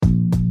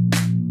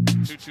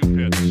2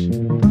 pitch.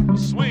 A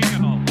swing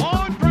and a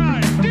long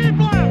drive. Deep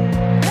left.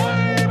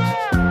 Way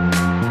back.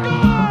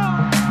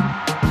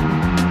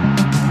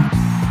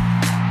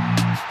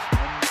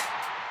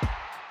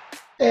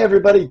 Hey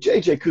everybody,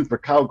 JJ Cooper,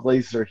 Kyle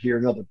Glaser here,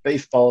 another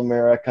Baseball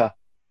America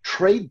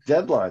trade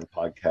deadline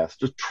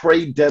podcast, or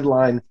trade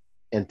deadline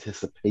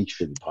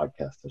anticipation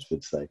podcast, I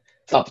should say.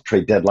 It's not the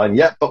trade deadline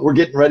yet, but we're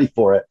getting ready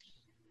for it.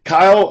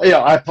 Kyle,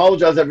 I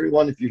apologize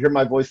everyone if you hear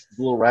my voice is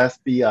a little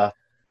raspy.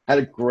 Had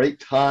a great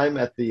time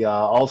at the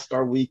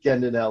All-Star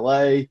weekend in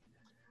LA.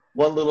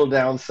 One little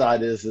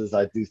downside is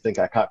I do think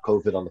I caught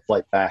COVID on the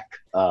flight back.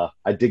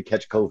 I did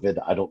catch COVID.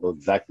 I don't know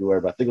exactly where,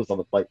 but I think it was on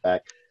the flight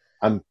back.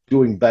 I'm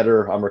doing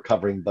better. I'm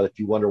recovering. But if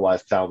you wonder why I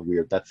sound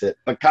weird, that's it.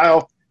 But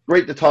Kyle,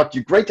 great to talk to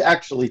you. Great to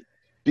actually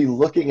be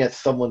looking at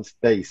someone's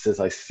face as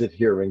I sit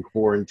here in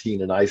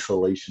quarantine and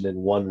isolation in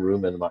one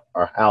room in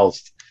our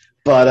house.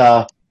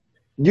 But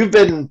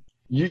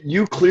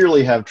you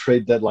clearly have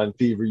trade deadline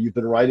fever. You've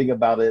been writing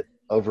about it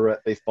over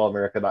at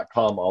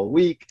baseballamerica.com all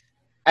week.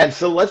 And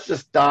so let's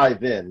just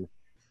dive in.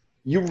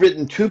 You've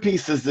written 2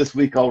 pieces this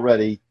week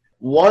already.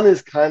 One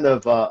is kind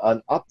of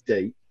an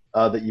update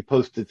that you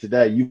posted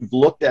today. You've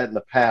looked at in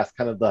the past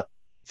kind of the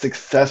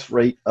success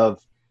rate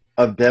of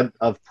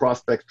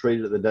prospects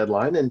traded at the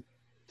deadline, and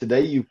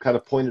today you kind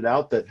of pointed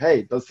out that,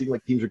 hey, it does seem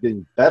like teams are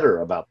getting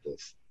better about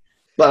this.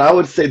 But I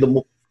would say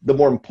the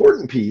more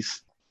important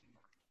piece,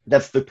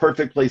 that's the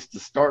perfect place to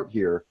start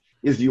here,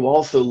 is you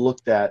also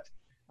looked at,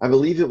 I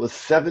believe it was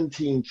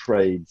 17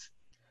 trades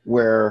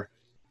where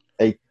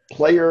a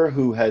player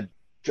who had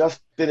just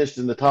finished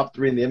in the top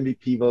 3 in the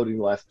MVP voting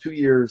the last 2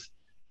 years,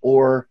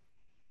 or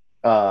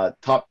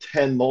top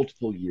 10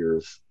 multiple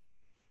years,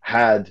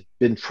 had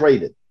been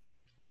traded,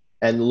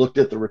 and looked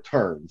at the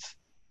returns.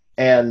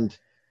 And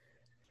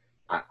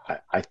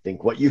I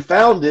think what you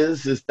found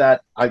is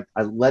that I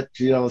let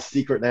you know,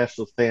 secret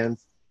Nationals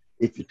fans,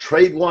 if you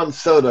trade Juan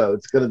Soto,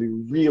 it's going to be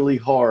really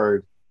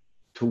hard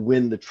to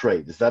win the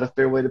trade. Is that a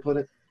fair way to put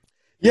it?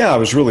 Yeah, it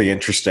was really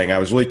interesting. I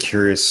was really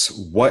curious,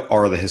 what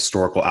are the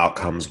historical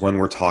outcomes when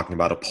we're talking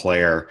about a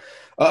player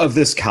of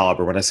this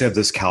caliber? When I say of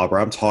this caliber,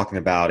 I'm talking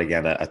about,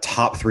 again, a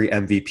top 3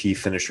 MVP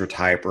finisher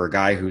type, or a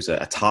guy who's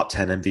a top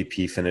 10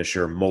 MVP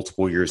finisher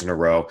multiple years in a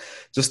row,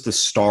 just the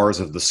stars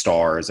of the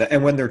stars.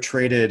 And when they're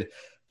traded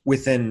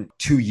within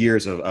 2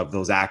 years of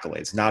those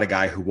accolades, not a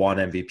guy who won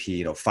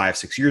MVP,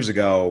 5-6 years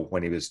ago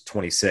when he was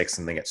 26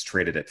 and then gets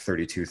traded at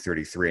 32,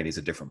 33, and he's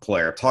a different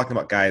player. I'm talking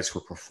about guys who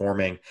are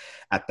performing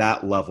at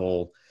that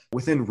level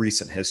within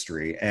recent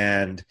history.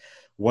 And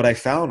what I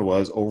found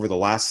was, over the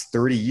last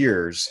 30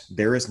 years,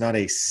 there is not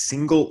a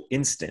single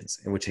instance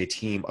in which a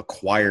team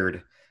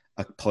acquired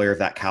a player of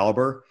that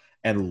caliber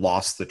and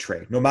lost the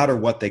trade, no matter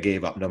what they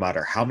gave up, no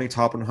matter how many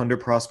top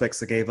 100 prospects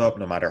they gave up,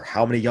 no matter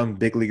how many young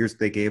big leaguers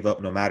they gave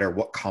up, no matter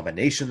what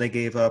combination they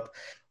gave up.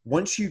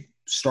 Once you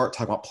start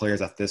talking about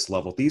players at this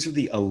level, these are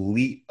the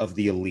elite of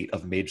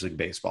Major League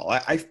Baseball.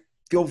 I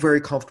feel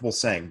very comfortable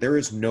saying there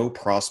is no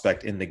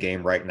prospect in the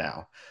game right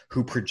now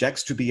who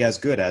projects to be as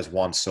good as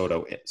Juan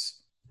Soto is.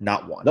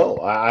 Not one.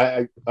 No,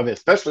 I mean,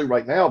 especially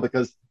right now,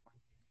 because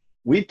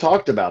we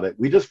talked about it.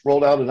 We just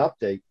rolled out an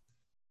update.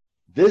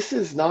 This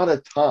is not a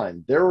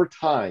time. There were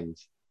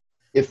times,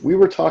 if we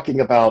were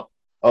talking about,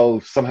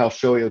 somehow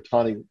Shohei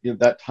Ohtani,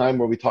 that time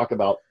where we talk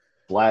about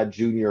Vlad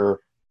Jr.,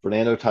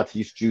 Fernando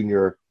Tatis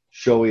Jr.,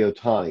 Shohei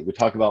Ohtani. We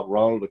talk about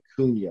Ronald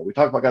Acuna. We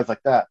talk about guys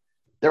like that.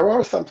 There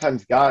are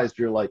sometimes guys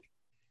you're like,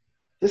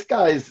 this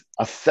guy's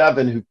a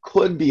 7 who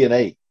could be an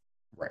 8.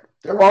 Right.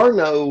 There are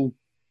no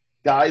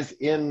guys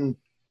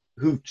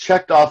who've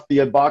checked off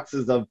the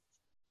boxes of,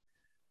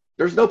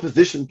 there's no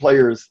position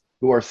players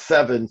who are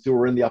 7s who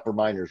are in the upper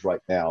minors right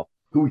now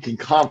who we can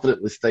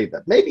confidently say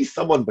that. Maybe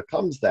someone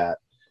becomes that,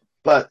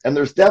 and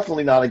there's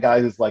definitely not a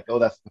guy who's like,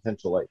 that's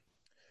potential 8.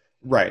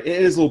 Right.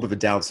 It is a little bit of a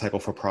down cycle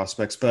for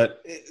prospects,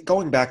 but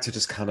going back to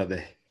just kind of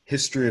the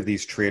history of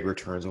these trade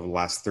returns over the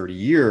last 30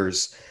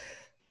 years,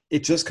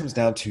 it just comes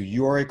down to,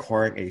 you are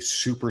acquiring a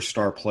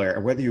superstar player,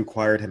 and whether you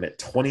acquired him at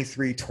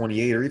 23,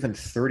 28, or even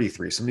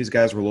 33, some of these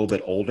guys were a little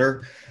bit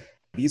older.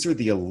 These are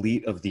the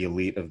elite of the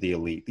elite of the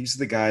elite. These are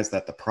the guys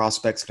that the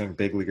prospects and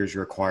big leaguers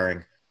you're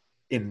acquiring,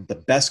 in the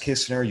best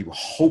case scenario, you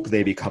hope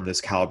they become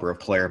this caliber of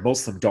player.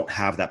 Most of them don't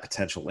have that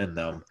potential in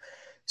them.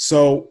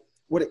 So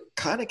what it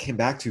kind of came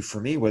back to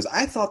for me was,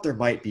 I thought there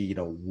might be,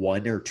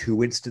 1 or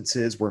 2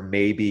 instances where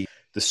maybe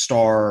the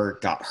star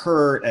got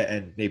hurt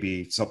and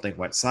maybe something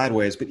went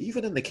sideways. But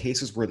even in the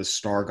cases where the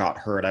star got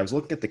hurt, I was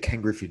looking at the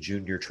Ken Griffey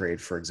Jr. trade,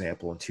 for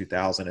example, in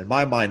 2000. In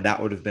my mind, that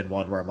would have been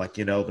one where I'm like,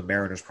 the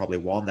Mariners probably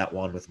won that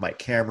one with Mike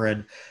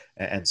Cameron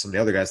and some of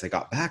the other guys they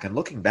got back. And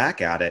looking back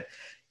at it,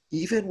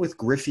 even with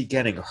Griffey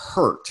getting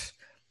hurt,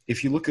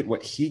 if you look at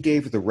what he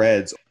gave the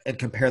Reds and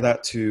compare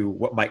that to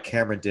what Mike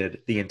Cameron did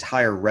the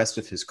entire rest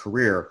of his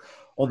career,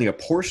 only a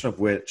portion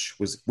of which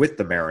was with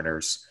the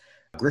Mariners,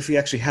 Griffey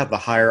actually had the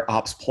higher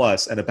ops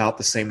plus and about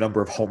the same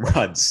number of home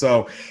runs.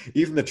 So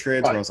even the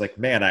trades where I was like,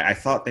 man, I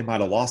thought they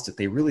might have lost it,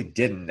 they really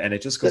didn't. And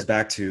it just goes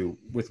back to,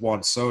 with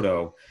Juan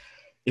Soto,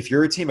 if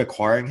you're a team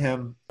acquiring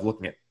him,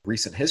 looking at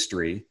recent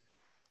history,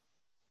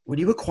 when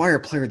you acquire a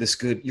player this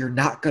good, you're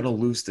not going to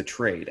lose the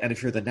trade. And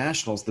if you're the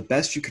Nationals, the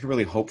best you can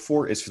really hope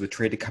for is for the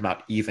trade to come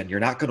out even. You're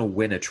not going to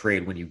win a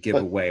trade when you give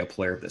But away a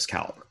player of this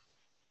caliber.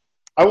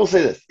 I will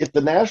say this: if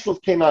the Nationals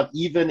came out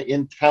even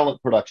in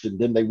talent production,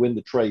 then they win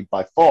the trade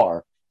by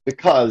far.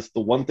 Because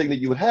the one thing that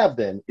you would have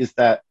then is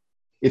that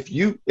if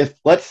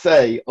let's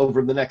say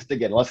over the next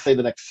again, let's say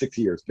the next 6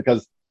 years,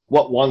 because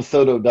what Juan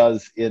Soto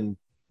does in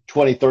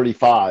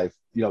 2035,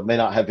 may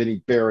not have any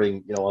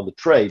bearing, on the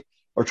trade,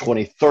 or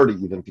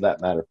 2030 even for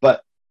that matter.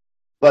 But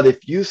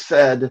if you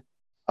said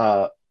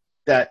that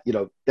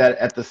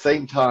at the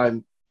same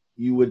time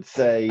you would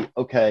say,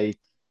 okay,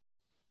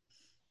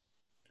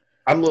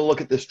 I'm going to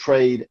look at this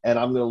trade and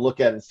I'm going to look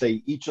at it and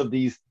say each of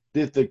these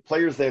the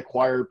players they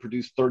acquired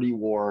produced 30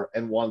 WAR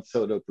and Juan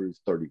Soto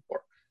produced 30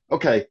 WAR.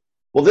 Okay,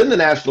 well then the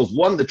Nationals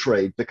won the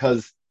trade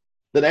because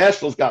the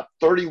Nationals got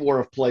 30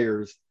 WAR of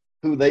players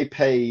who they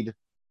paid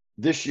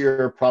this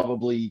year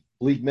probably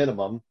league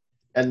minimum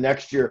and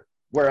next year,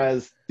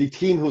 whereas the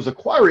team who's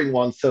acquiring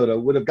Juan Soto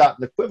would have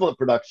gotten equivalent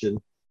production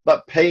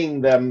but paying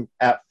them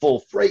at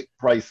full freight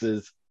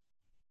prices,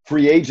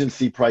 free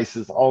agency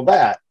prices, all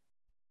that.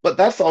 But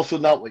that's also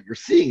not what you're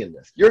seeing in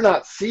this. You're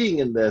not seeing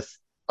in this,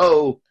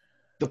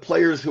 the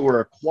players who are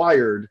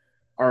acquired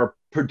are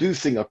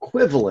producing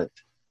equivalent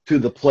to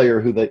the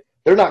player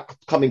they're not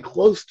coming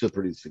close to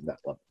producing that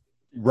level.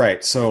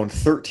 Right. So in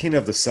 13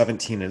 of the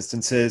 17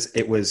 instances,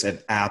 it was an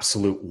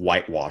absolute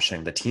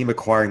whitewashing. The team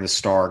acquiring the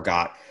star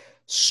got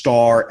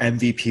star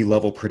MVP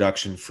level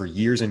production for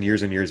years and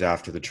years and years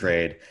after the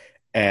trade.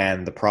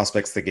 And the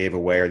prospects they gave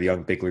away, or the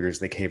young big leaguers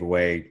they gave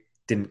away,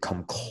 didn't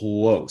come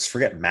close.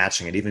 Forget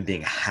matching it, even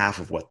being half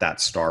of what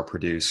that star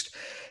produced.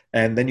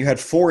 And then you had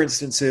 4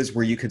 instances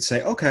where you could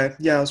say, okay,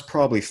 yeah, it was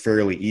probably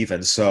fairly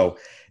even. So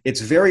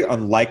it's very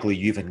unlikely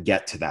you even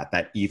get to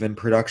that even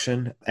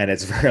production. And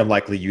it's very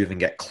unlikely you even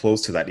get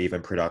close to that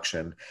even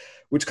production,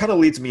 which kind of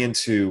leads me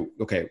into,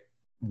 okay,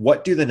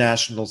 what do the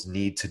Nationals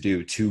need to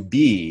do to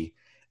be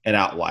an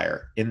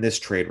outlier in this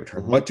trade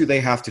return? Mm-hmm. What do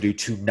they have to do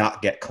to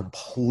not get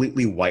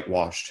completely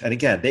whitewashed? And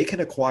again, they can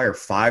acquire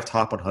 5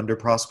 top 100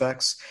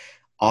 prospects.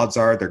 Odds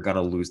are they're going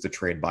to lose the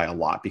trade by a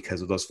lot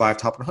because of those 5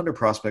 top 100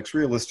 prospects.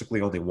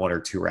 Realistically, only 1 or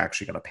 2 are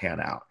actually going to pan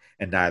out,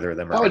 and neither of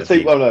them are. I would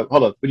say, hold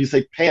on. When you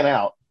say pan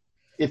out,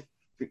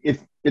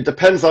 if it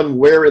depends on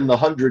where in the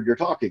 100 you're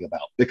talking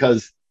about,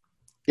 because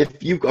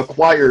if you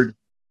acquired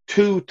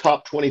 2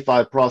 top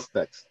 25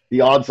 prospects,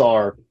 the odds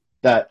are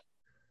that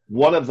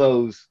one of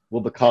those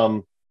will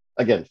become,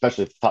 again,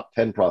 especially if it's top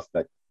 10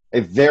 prospect,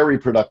 a very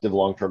productive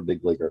long-term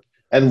big leaguer,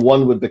 and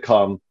one would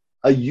become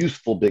a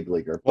useful big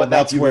leaguer. Well, but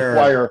now if you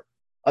acquire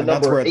a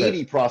number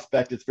 80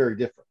 prospect, it's very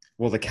different.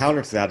 Well, the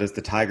counter to that is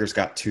the Tigers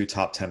got 2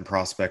 top 10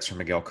 prospects from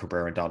Miguel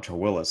Cabrera and Dontrelle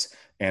Willis.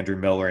 Andrew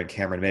Miller and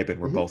Cameron Maybin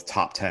were both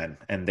top 10,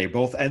 and they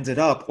both ended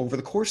up over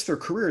the course of their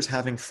careers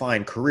having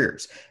fine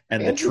careers.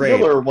 And Andrew the trade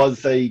Miller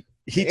was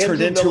he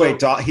turned into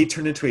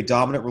a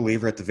dominant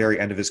reliever at the very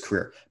end of his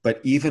career.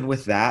 But even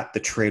with that, the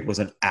trade was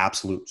an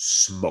absolute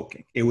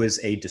smoking. It was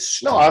a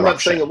destruction. No, I'm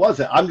not saying it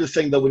wasn't. I'm just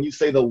saying that when you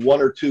say the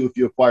 1 or 2, if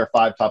you acquire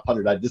 5 top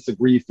 100, I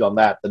disagree with you on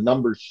that. The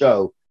numbers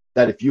show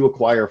that if you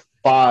acquire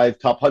 5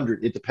 top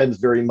 100, it depends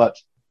very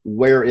much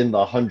where in the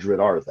 100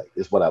 are they,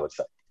 is what I would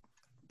say.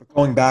 But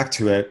going back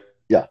to it,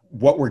 yeah,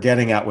 what we're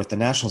getting at with the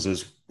Nationals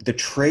is the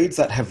trades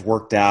that have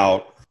worked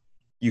out,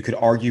 you could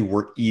argue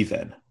were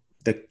even.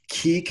 The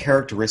key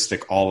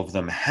characteristic all of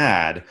them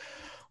had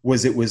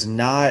was it was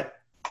not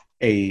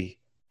a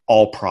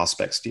all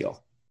prospects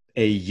deal.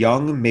 A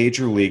young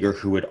major leaguer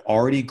who had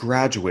already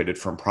graduated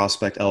from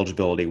prospect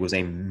eligibility was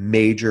a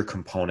major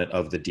component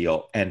of the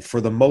deal. And for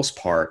the most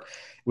part,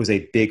 it was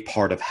a big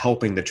part of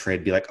helping the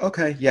trade be like,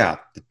 okay, yeah,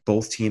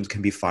 both teams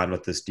can be fine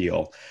with this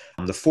deal.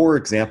 The 4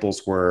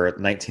 examples were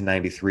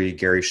 1993,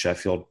 Gary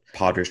Sheffield,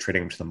 Padres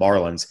trading him to the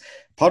Marlins.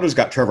 Padres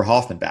got Trevor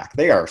Hoffman back.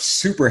 They are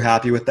super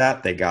happy with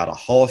that. They got a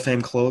Hall of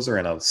Fame closer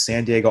and a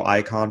San Diego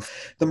icon.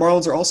 The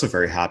Marlins are also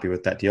very happy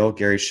with that deal.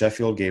 Gary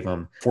Sheffield gave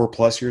them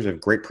 4+ years of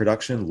great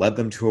production, led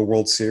them to a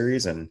World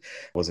Series, and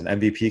was an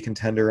MVP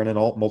contender and a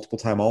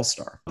multiple-time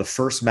All-Star. The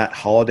first Matt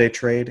Holliday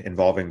trade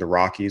involving the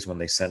Rockies when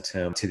they sent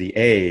him to the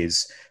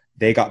A's,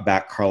 they got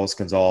back Carlos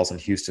Gonzalez and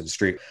Houston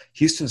Street.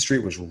 Houston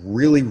Street was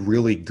really,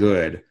 really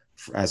good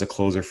as a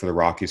closer for the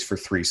Rockies for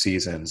 3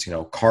 seasons.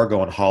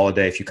 Cargo and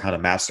Holiday, if you kind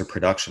of match their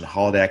production,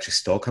 Holiday actually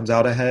still comes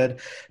out ahead.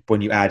 But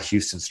when you add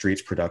Houston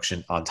Street's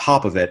production on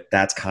top of it,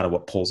 that's kind of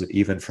what pulls it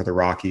even for the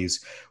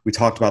Rockies. We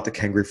talked about the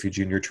Ken Griffey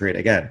Jr. trade.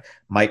 Again,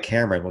 Mike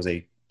Cameron was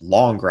a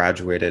long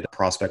graduated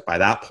prospect by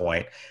that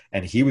point,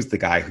 and he was the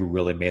guy who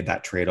really made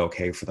that trade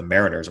okay for the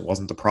Mariners. It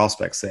wasn't the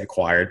prospects they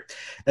acquired.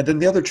 And then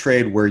the other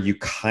trade where you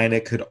kind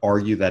of could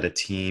argue that a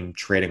team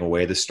trading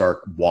away the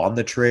start won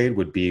the trade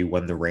would be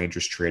when the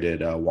Rangers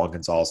traded Juan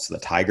Gonzalez to the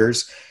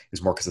Tigers. It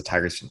was more because the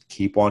Tigers didn't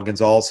keep Juan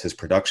Gonzalez. His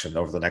production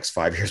over the next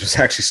 5 years was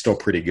actually still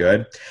pretty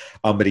good.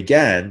 But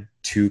again,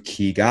 2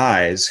 key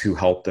guys who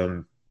helped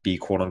them be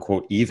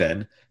quote-unquote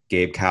even,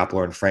 Gabe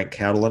Kapler and Frank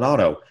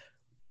Catalanotto,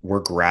 were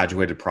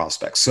graduated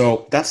prospects.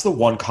 So that's the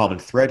one common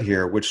thread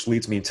here, which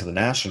leads me to the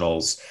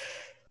Nationals.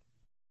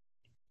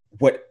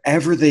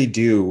 whatever they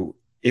do,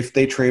 if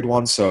they trade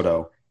Juan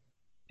Soto,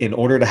 in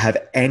order to have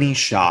any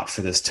shot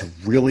for this to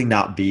really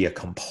not be a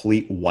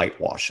complete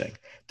whitewashing,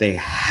 they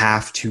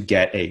have to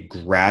get a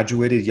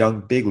graduated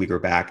young big leaguer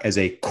back as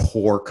a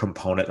core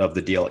component of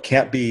the deal. It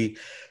can't be,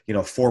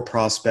 4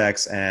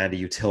 prospects and a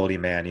utility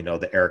man,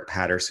 the Eric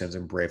Pattersons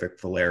and Breivik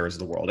Valera's of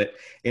the world.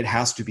 It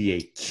has to be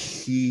a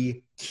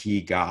key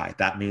guy.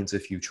 That means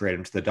if you trade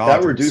him to the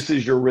Dodgers, that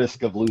reduces your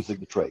risk of losing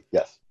the trade.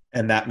 Yes.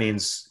 And that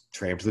means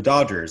trade him to the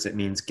Dodgers. It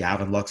means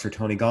Gavin Lux or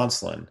Tony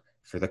Gonsolin.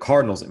 For the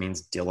Cardinals, it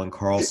means Dylan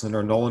Carlson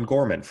or Nolan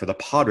Gorman. For the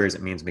Padres,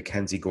 it means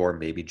Mackenzie Gore,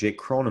 maybe Jake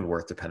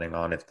Cronenworth, depending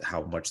on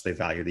how much they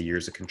value the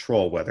years of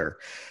control, whether,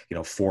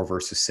 4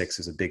 versus 6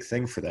 is a big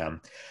thing for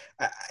them.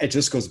 It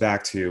just goes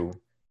back to,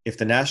 if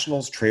the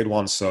Nationals trade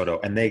Juan Soto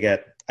and they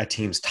get a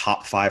team's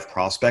top 5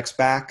 prospects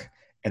back,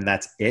 and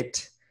that's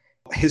it,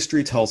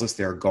 history tells us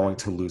they're going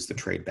to lose the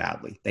trade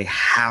badly. They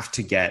have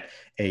to get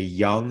a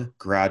young,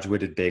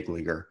 graduated big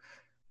leaguer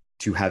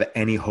to have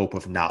any hope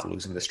of not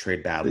losing this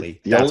trade badly.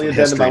 The only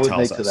addendum I would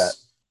make to that,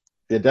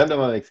 the addendum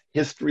I make,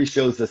 history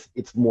shows us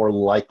it's more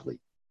likely,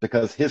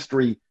 because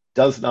history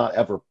does not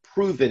ever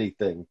prove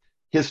anything.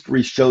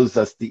 History shows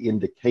us the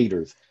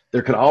indicators.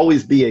 There can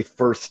always be a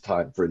first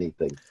time for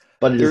anything,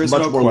 but it is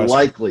much more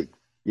likely.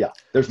 Yeah,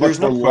 there's much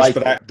more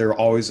likely. But there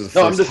always is a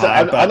first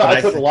time. I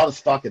put a lot of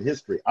stock in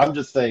history. I'm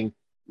just saying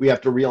we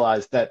have to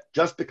realize that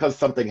just because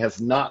something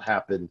has not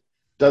happened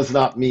does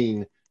not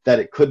mean that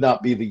it could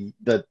not be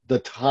the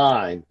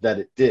time that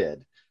it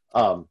did.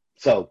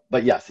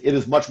 But yes, it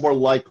is much more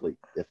likely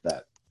if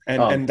that.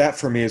 And that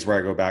for me is where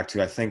I go back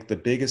to. I think the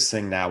biggest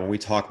thing now when we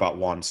talk about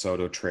Juan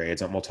Soto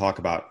trades, and we'll talk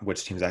about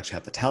which teams actually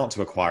have the talent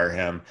to acquire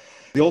him,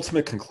 the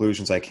ultimate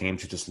conclusions I came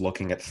to just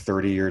looking at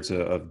 30 years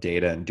of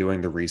data and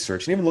doing the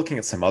research, and even looking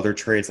at some other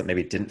trades that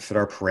maybe didn't fit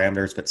our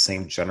parameters, but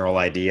same general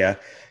idea.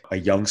 A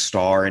young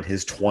star in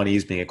his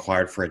 20s being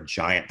acquired for a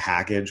giant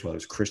package, whether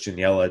it's Christian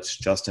Yelich,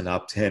 Justin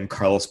Upton,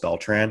 Carlos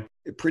Beltran.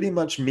 It pretty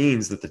much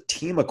means that the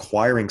team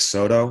acquiring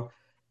Soto,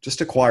 just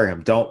acquire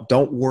him.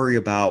 Don't worry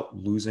about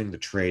losing the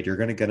trade. You're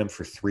going to get him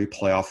for 3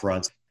 playoff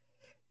runs.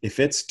 If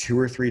it's 2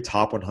 or 3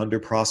 top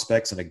 100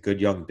 prospects and a good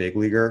young big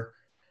leaguer,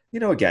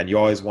 again, you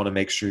always want to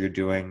make sure you're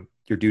doing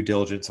your due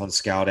diligence on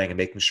scouting and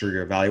making sure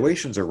your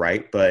evaluations are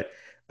right. But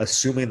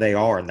assuming they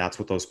are, and that's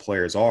what those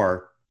players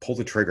are, pull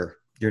the trigger.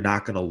 You're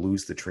not going to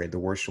lose the trade. The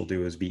worst you'll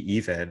do is be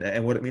even.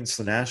 And what it means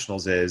to the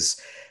Nationals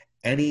is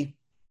any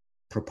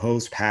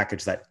proposed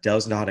package that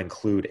does not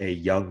include a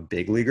young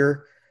big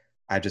leaguer,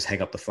 I just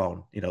hang up the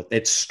phone.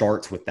 It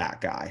starts with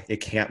that guy. It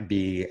can't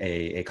be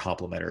a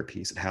complementary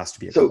piece. It has to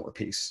be a core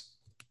piece.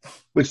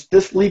 Which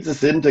this leads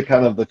us into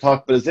kind of the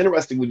talk, but it's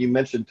interesting when you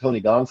mentioned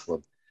Tony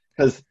Gonsolin,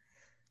 because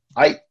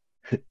I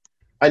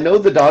know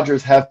the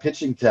Dodgers have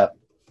pitching depth,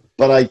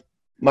 but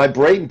my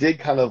brain did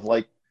kind of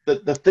like,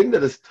 the thing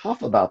that is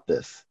tough about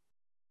this,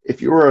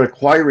 if you're an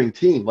acquiring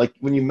team, like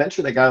when you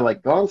mention a guy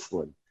like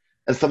Gonsolin,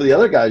 and some of the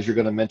other guys you're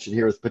going to mention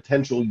here as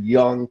potential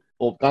young,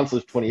 well,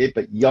 Gonsolin's 28,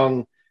 but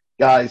young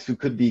guys who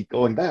could be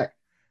going back.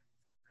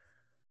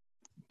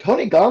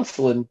 Tony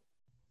Gonsolin,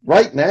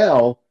 right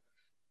now,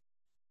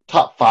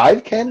 top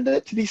 5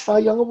 candidate to be Cy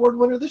Young Award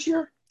winner this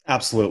year?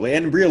 Absolutely.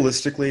 And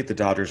realistically, the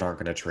Dodgers aren't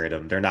going to trade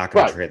him. They're not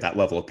going to trade that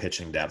level of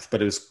pitching depth.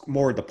 But it was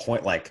more the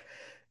point, like,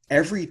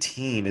 every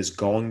team is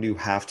going to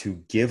have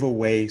to give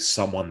away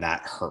someone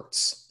that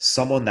hurts,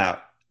 someone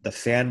that the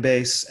fan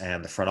base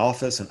and the front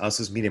office and us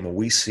as media, when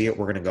we see it,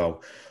 we're going to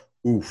go,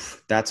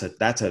 oof, that's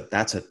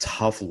a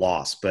tough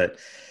loss. But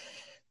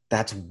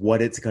that's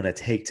what it's going to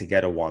take to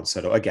get a Juan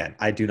Soto. Again,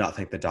 I do not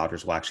think the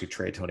Dodgers will actually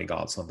trade Tony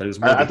Gonsolin, but it was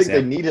more I think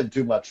they need him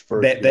too much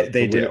for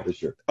they do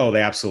this year. Oh,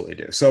 they absolutely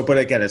do. So, but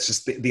again, it's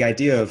just the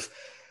idea of,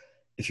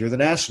 if you're the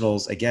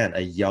Nationals, again,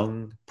 a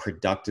young,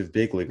 productive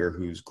big leaguer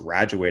who's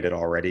graduated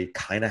already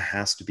kind of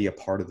has to be a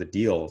part of the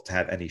deal to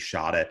have any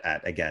shot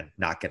at again,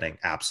 not getting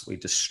absolutely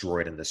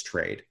destroyed in this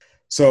trade.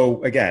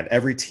 So again,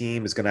 every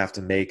team is going to have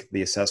to make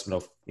the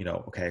assessment of,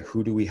 okay,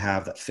 who do we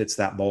have that fits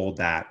that mold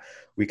that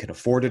we can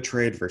afford to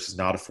trade versus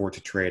not afford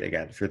to trade?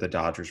 Again, if you're the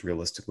Dodgers,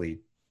 realistically,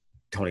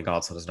 Tony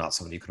Gonsolin is not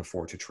someone you can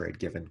afford to trade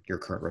given your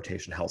current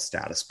rotation health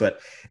status.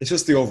 But it's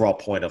just the overall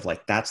point of,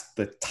 like, that's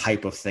the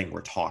type of thing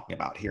we're talking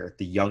about here.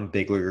 The young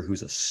big leaguer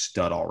who's a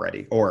stud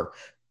already, or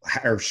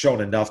shown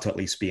enough to at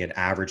least be an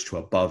average to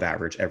above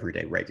average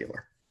everyday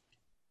regular.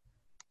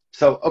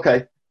 So,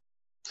 okay.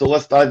 So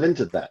let's dive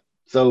into that.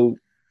 So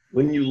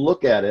when you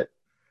look at it,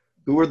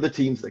 who are the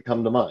teams that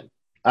come to mind?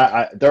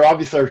 There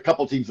obviously are a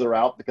couple teams that are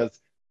out because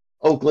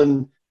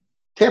Oakland,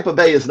 Tampa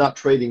Bay is not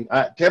trading.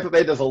 Tampa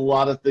Bay does a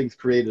lot of things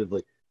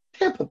creatively.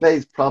 Tampa Bay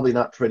is probably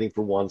not trading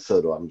for Juan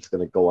Soto. I'm just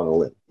going to go on a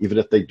limb, even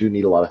if they do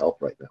need a lot of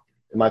help right now.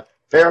 Am I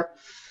fair?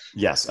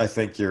 Yes, I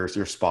think you're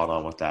spot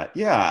on with that.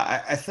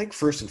 Yeah, I think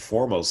first and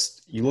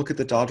foremost, you look at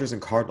the Dodgers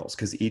and Cardinals,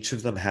 because each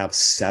of them have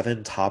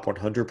 7 top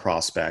 100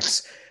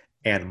 prospects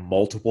and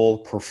multiple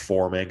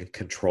performing,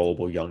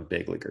 controllable young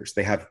big leaguers.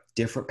 They have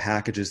different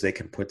packages they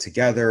can put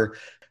together.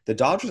 the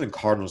Dodgers and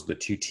Cardinals are the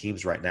two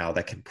teams right now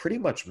that can pretty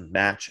much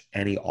match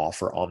any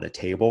offer on the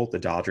table, the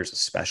Dodgers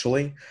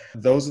especially.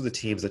 Those are the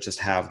teams that just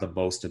have the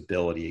most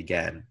ability,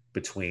 again,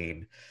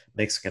 between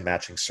mixing and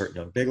matching certain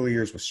young big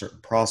leaguers with certain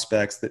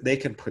prospects, that they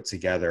can put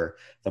together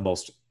the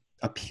most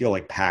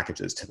appealing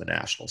packages to the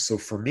Nationals. So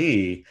for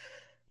me,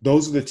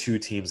 those are the two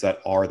teams that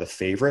are the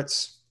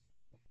favorites.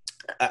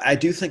 I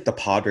do think the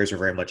Padres are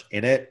very much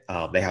in it.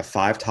 They have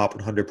 5 top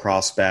 100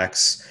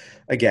 prospects.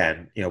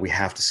 Again, we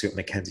have to see what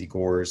Mackenzie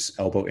Gore's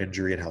elbow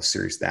injury and how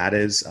serious that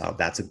is.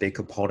 That's a big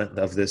component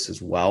of this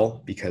as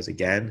well, because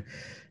again,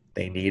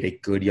 they need a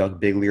good young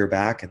big leaguer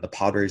back, and the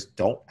Padres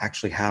don't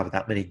actually have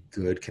that many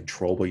good,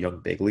 controllable young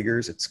big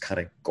leaguers. It's kind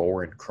of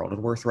Gore and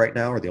Cronenworth right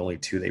now are the only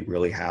two they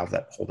really have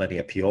that hold any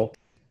appeal.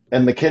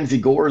 And Mackenzie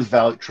Gore's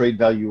trade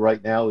value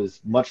right now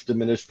is much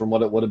diminished from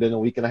what it would have been a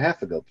week and a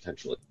half ago,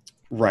 potentially.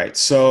 Right.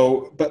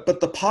 So, but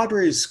the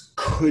Padres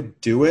could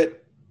do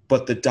it,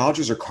 but the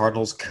Dodgers or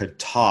Cardinals could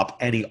top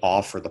any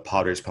offer the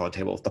Padres put on the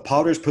table. If the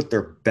Padres put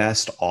their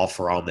best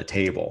offer on the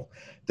table,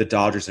 the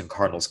Dodgers and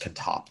Cardinals can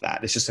top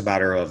that. It's just a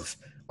matter of,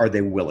 are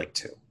they willing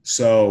to?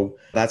 So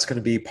that's going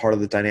to be part of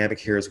the dynamic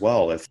here as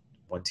well. If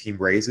one team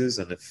raises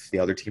and if the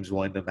other team's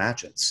willing to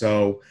match it.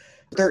 So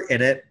they're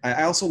in it.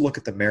 I also look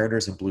at the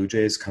Mariners and Blue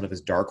Jays kind of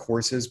as dark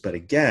horses, but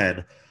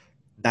again,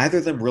 neither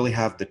of them really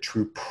have the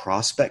true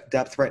prospect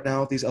depth right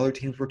now, these other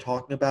teams we're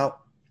talking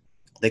about.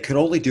 They could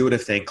only do it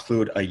if they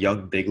include a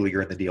young big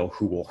leaguer in the deal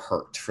who will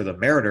hurt. For the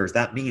Mariners,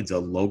 that means a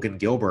Logan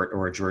Gilbert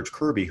or a George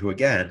Kirby, who,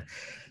 again,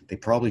 they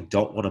probably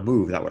don't want to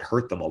move. That would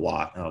hurt them a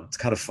lot. It's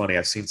kind of funny.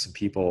 I've seen some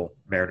people,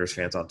 Mariners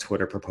fans on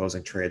Twitter,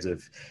 proposing trades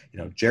of,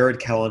 Jared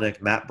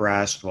Kelenic, Matt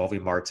Brash,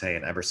 Noelvi Marte,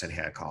 and Emerson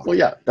Hancock. Well,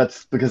 yeah,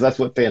 that's because that's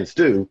what fans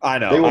do. I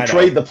know. They will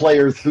trade the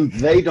players who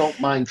they don't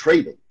mind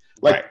trading.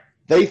 Like,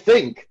 They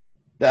think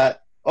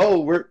that,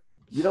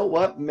 you know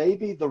what?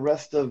 Maybe the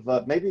rest of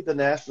maybe the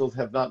Nationals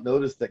have not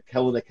noticed that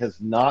Kelenic has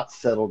not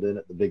settled in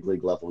at the big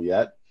league level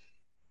yet.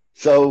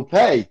 So,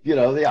 hey,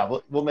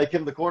 we'll make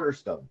him the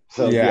cornerstone.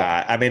 So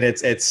yeah. I mean,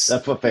 it's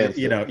that's what fans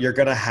do. You're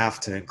going to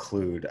have to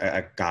include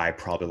a guy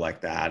probably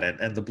like that.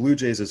 And the Blue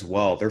Jays as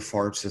well, their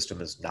farm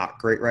system is not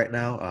great right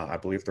now. I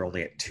believe they're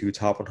only at 2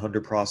 top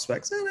 100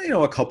 prospects and,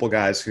 a couple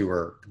guys who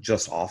are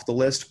just off the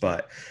list.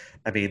 But,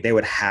 I mean, they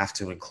would have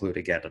to include,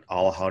 again, an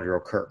Alejandro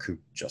Kirk, who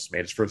just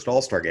made his first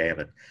All-Star game.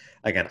 And,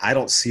 again, I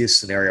don't see a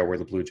scenario where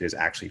the Blue Jays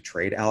actually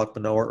trade Alek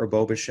Manoah or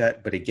Bo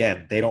Bichette. But,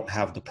 again, they don't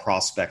have the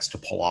prospects to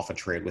pull off a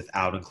trade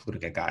without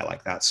including a guy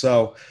like that.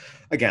 So,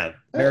 again,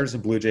 Mariners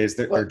and Blue Jays,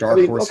 they're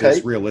dark horses.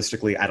 Okay.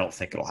 Realistically, I don't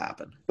think it'll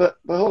happen. But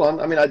hold on.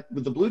 I mean,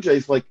 with the Blue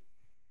Jays,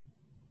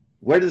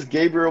 where does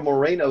Gabriel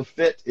Moreno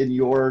fit in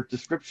your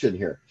description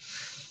here?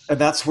 And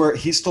that's where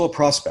he's still a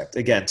prospect.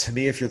 Again, to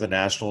me, if you're the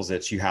Nationals,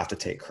 you have to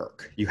take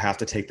Kirk. You have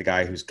to take the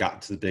guy who's gotten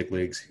to the big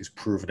leagues, who's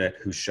proven it,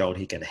 who's shown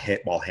he can hit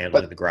while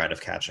handling the grind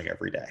of catching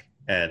every day.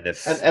 And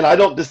I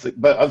don't disagree,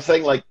 but I'm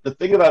saying the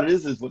thing about it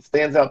is what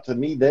stands out to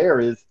me there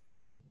is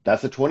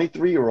that's a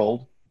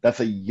 23-year-old,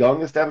 that's a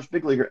young established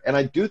big leaguer, and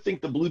I do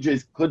think the Blue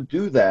Jays could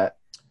do that.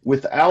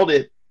 Without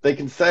it, they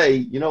can say,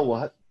 you know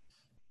what,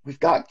 we've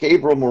got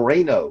Gabriel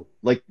Moreno.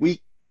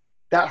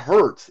 That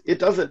hurts.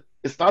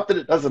 It's not that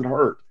it doesn't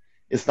hurt.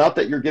 It's not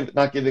that you're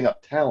not giving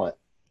up talent,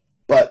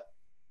 but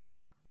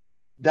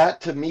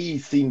that to me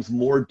seems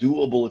more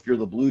doable if you're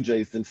the Blue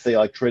Jays than, say,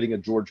 trading a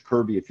George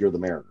Kirby if you're the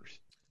Mariners.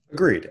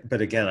 Agreed.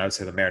 But again, I would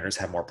say the Mariners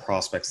have more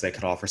prospects they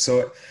can offer.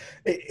 So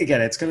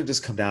again, it's going to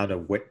just come down to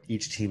what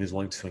each team is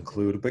willing to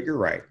include. But you're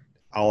right.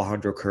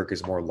 Alejandro Kirk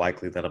is more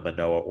likely than a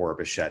Manoah or a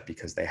Bichette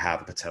because they have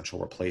a potential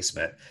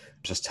replacement.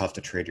 It's just tough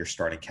to trade your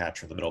starting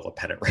catcher in the middle of a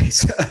pennant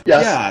race.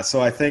 Yes. Yeah,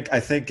 so I think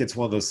it's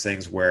one of those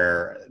things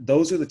where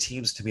those are the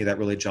teams to me that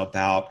really jump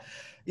out.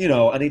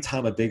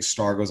 Anytime a big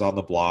star goes on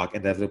the block,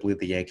 inevitably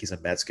the Yankees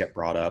and Mets get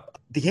brought up.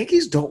 The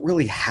Yankees don't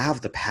really have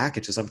the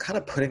packages. I'm kind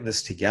of putting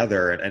this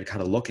together and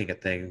kind of looking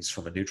at things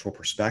from a neutral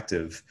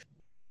perspective.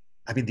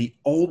 I mean, the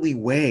only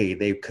way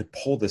they could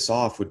pull this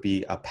off would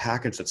be a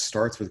package that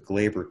starts with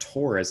Gleyber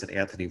Torres and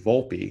Anthony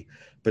Volpe,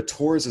 but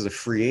Torres is a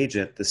free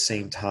agent at the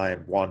same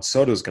time Juan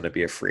Soto is going to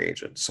be a free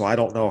agent. So I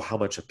don't know how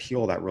much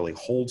appeal that really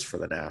holds for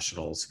the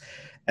Nationals.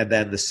 And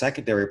then the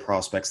secondary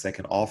prospects they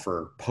can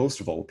offer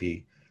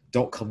post-Volpe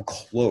don't come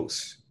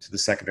close to the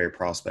secondary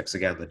prospects,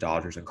 again, the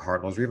Dodgers and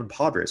Cardinals or even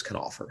Padres can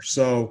offer.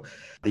 So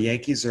the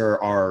Yankees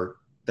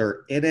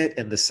they're in it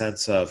in the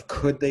sense of,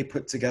 could they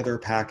put together a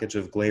package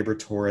of Gleyber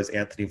Torres,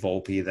 Anthony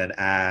Volpe, then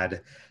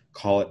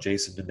call it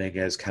Jason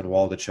Dominguez, Ken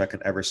Waldichuk,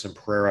 and Everson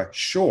Pereira?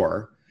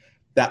 Sure.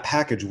 That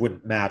package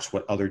wouldn't match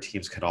what other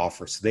teams can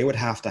offer. So they would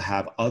have to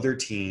have other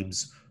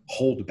teams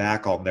hold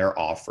back on their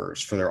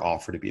offers for their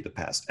offer to be the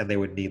best. And they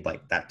would need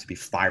that to be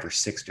 5 or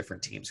 6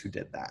 different teams who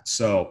did that.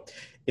 So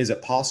is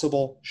it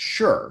possible?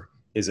 Sure.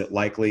 Is it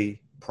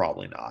likely?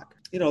 Probably not.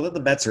 Then the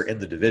Mets are in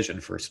the division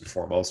first and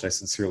foremost. I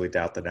sincerely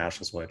doubt the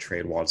Nationals want to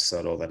trade Juan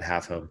Soto, then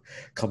have him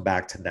come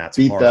back to Nats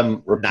Beat Park.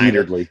 them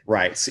repeatedly.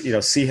 Right.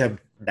 So, see him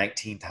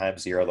 19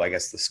 times 0. I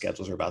guess the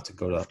schedules are about to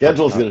go to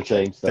Schedule's going to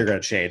change. They're going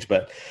to change,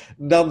 but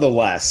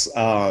nonetheless,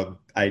 I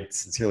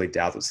sincerely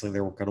doubt that's something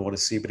they're going to want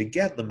to see. But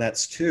again, the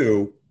Mets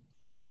too.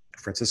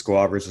 Francisco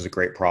Alvarez is a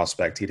great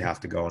prospect. He'd have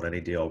to go on any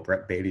deal.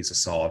 Brett Beatty's a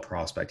solid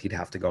prospect. He'd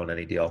have to go on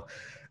any deal.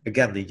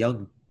 Again, the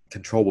young,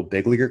 controllable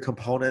big leaguer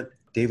component,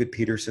 David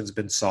Peterson's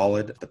been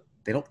solid, but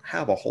they don't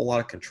have a whole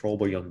lot of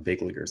controllable young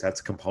big leaguers. That's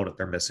a component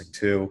they're missing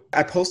too.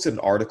 I posted an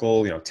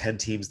article, 10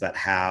 teams that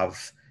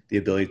have the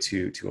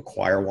ability to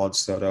acquire Juan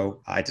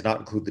Soto. I did not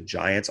include the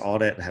Giants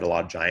on it and had a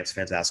lot of Giants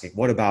fans asking,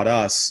 what about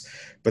us?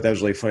 But that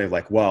was really funny.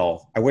 Like,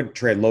 well, I wouldn't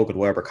trade Logan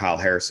Webb or Kyle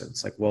Harrison.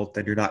 It's like, well,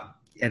 then you're not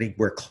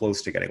anywhere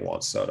close to getting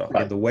Juan Soto.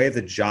 Right. And the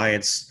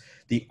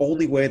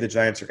only way the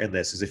Giants are in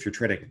this is if you're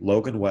trading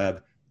Logan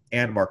Webb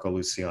and Marco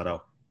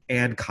Luciano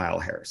and Kyle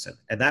Harrison.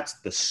 And that's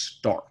the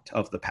start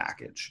of the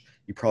package.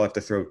 You probably have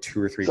to throw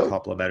 2 or 3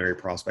 complementary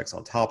prospects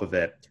on top of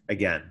it.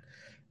 Again,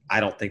 I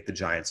don't think the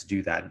Giants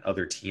do that, and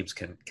other teams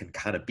can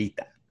kind of beat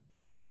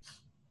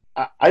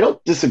that. I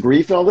don't disagree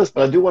with all this,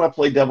 but I do want to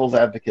play devil's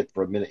advocate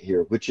for a minute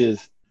here, which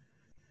is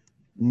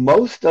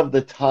most of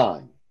the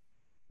time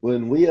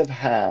when we have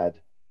had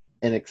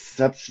an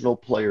exceptional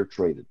player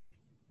traded,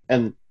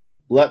 and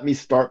let me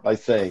start by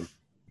saying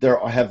there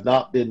have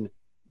not been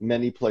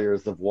many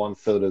players of Juan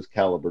Soto's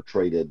caliber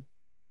traded,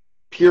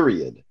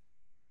 period.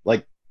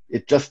 Like,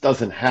 it just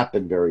doesn't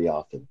happen very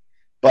often.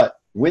 But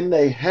when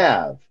they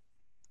have,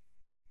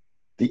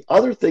 the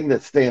other thing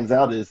that stands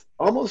out is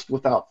almost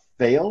without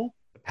fail,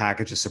 the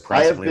package is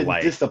surprisingly I have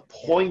been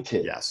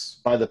disappointed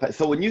by the.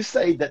 So when you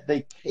say that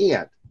they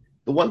can't,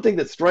 the one thing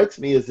that strikes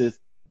me is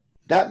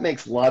that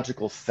makes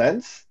logical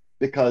sense,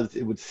 because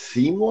it would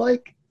seem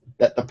like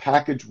that the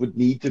package would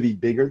need to be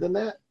bigger than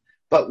that.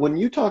 But when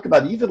you talk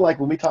about, even like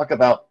when we talk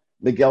about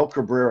Miguel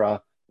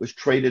Cabrera was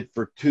traded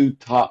for 2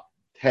 top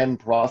 10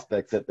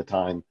 prospects at the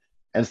time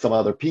and some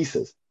other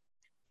pieces.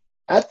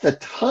 At the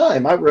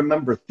time, I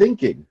remember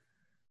thinking,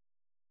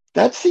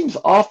 that seems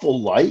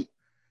awful light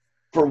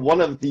for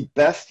one of the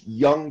best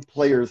young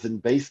players in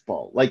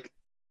baseball. Like,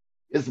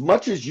 as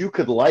much as you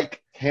could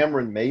like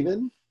Cameron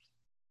Maybin,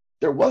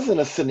 there wasn't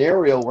a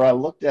scenario where I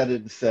looked at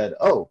it and said,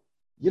 oh,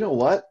 you know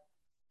what?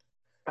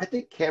 I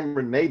think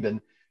Cameron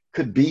Maybin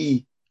could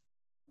be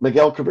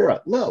Miguel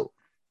Cabrera. No.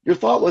 Your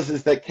thought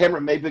was that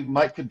Cameron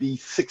Maybin could be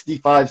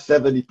 65,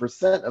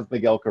 70% of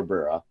Miguel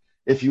Cabrera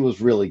if he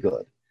was really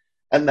good.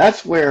 And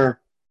that's where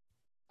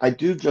I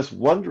do just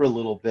wonder a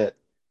little bit,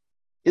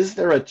 is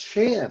there a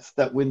chance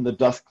that when the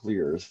dust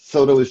clears,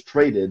 Soto is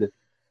traded,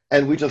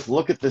 and we just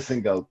look at this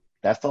and go,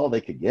 that's all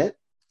they could get?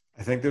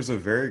 I think there's a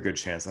very good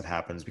chance that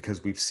happens,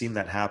 because we've seen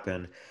that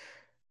happen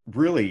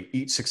really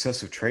each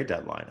successive trade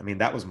deadline. I mean,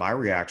 that was my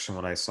reaction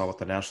when I saw what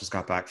the Nationals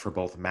got back for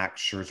both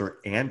Max Scherzer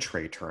and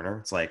Trey Turner.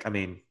 It's like, I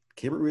mean,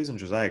 Keibert Ruiz and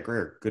Josiah Gray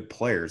are good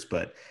players,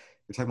 but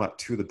you're talking about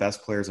 2 of the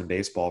best players in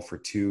baseball for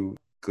 2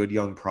 good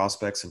young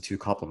prospects and 2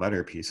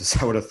 complementary pieces.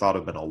 I would have thought it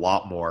would have been a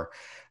lot more.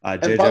 And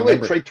by the way,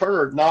 Trey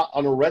Turner not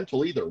on a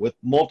rental either, with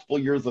multiple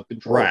years of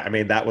control. Right. I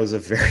mean, that was a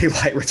very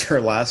light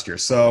return last year.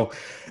 So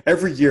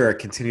every year it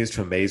continues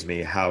to amaze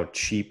me how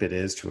cheap it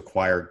is to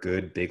acquire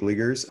good big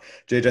leaguers.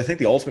 JJ, I think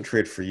the ultimate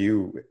trade for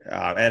you,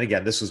 and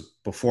again, this was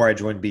before I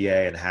joined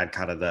BA and had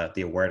kind of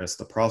the awareness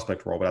of the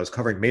prospect role, but I was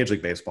covering Major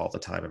League Baseball at the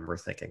time, and we're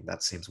thinking,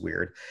 that seems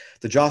weird.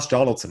 The Josh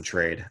Donaldson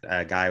trade,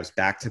 a guy who was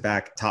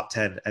back-to-back top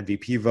 10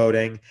 MVP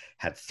voting,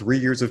 had 3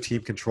 years of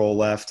team control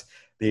left.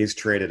 He's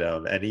traded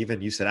him. And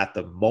even you said at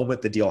the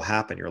moment the deal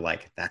happened, you're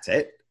like, that's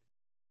it?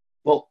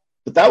 Well,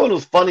 but that one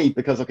was funny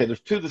because, okay, there's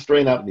 2 that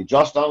strain out to me,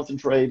 Josh Donaldson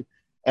trade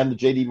and the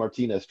JD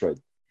Martinez trade.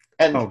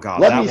 And oh,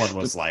 God, that one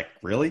was like,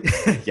 really?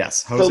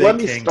 Yes. Jose so let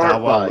me King, start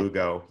Galvan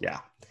Lugo. Yeah.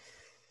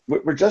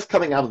 We're just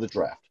coming out of the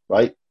draft,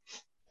 right?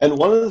 And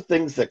one of the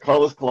things that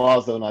Carlos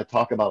Collazo and I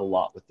talk about a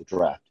lot with the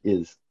draft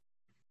is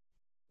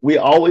we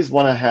always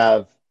want to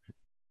have,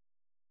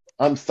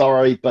 I'm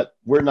sorry, but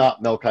we're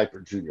not Mel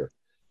Kiper Jr.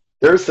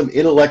 There's some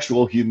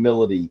intellectual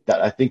humility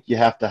that I think you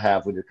have to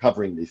have when you're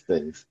covering these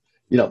things.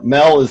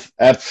 Mel is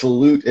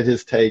absolute in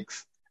his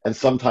takes, and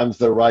sometimes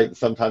they're right and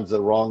sometimes they're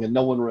wrong, and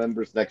no one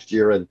remembers next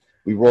year, and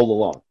we roll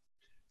along.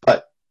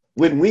 But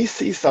when we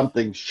see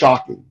something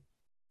shocking,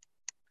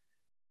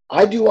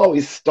 I do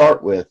always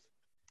start with,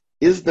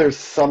 is there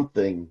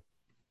something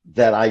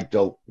that I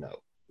don't know?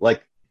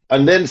 Like,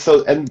 and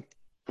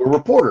we're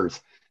reporters,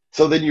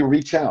 so then you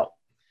reach out.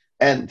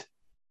 And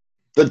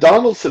the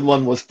Donaldson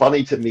one was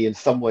funny to me in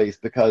some ways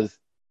because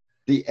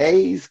the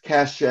A's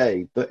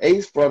cachet, the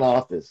A's front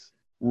office,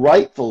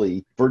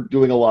 rightfully for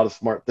doing a lot of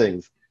smart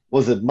things,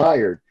 was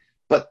admired.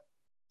 But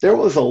there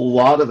was a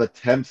lot of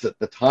attempts at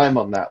the time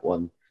on that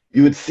one.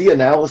 You would see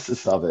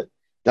analysis of it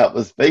that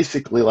was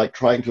basically like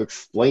trying to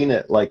explain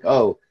it like,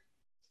 oh,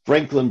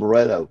 Franklin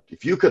Barreto.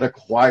 If you could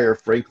acquire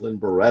Franklin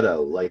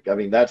Barreto, like, I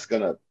mean, that's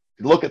going to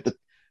look at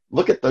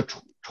the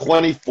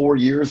 24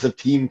 years of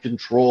team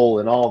control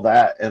and all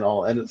that and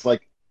all. And it's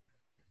like,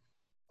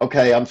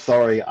 okay, I'm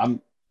sorry.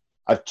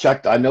 I've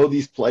checked. I know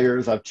these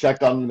players. I've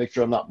checked on them to make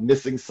sure I'm not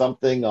missing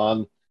something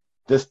on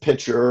this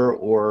pitcher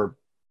or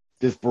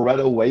Is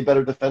Barreto way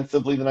better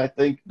defensively than I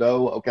think?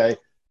 No. Okay.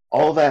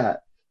 All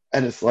that.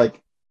 And it's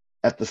like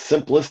at the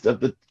simplest of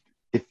the,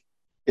 if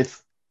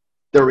it's,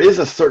 there is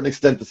a certain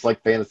extent that's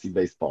like fantasy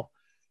baseball.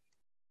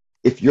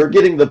 If you're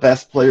getting the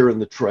best player in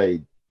the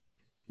trade,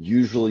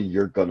 usually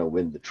you're going to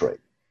win the trade.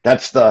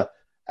 That's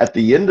at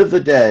the end of the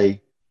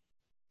day,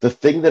 the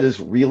thing that is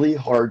really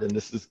hard, and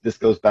this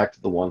goes back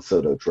to the Juan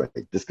Soto trade.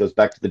 This goes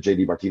back to the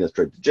JD Martinez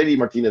trade. The JD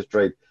Martinez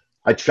trade,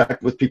 I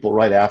checked with people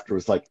right after. It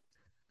was like,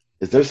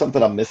 is there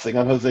something I'm missing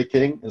on Jose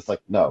King? It's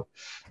like, no.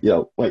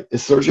 Wait,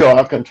 is Sergio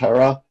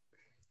Alcantara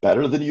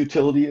better than a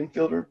utility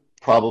infielder?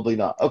 Probably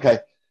not. Okay.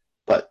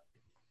 But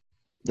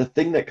the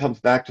thing that comes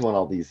back to on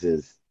all these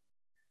is,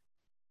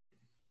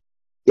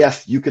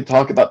 yes, you can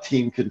talk about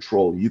team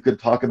control. You can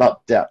talk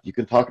about depth. You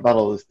can talk about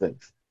all those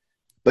things.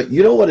 But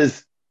you know what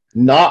is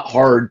not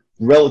hard,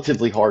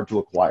 relatively hard to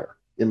acquire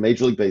in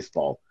Major League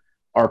Baseball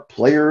are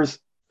players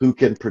who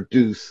can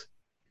produce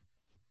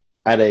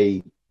at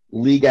a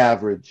league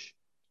average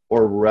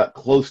or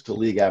close to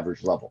league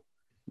average level.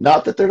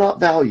 Not that they're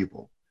not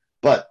valuable,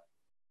 but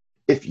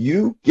if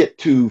you get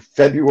to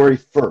February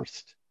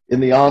 1st in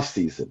the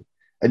offseason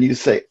and you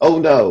say, oh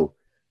no,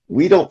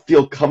 we don't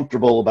feel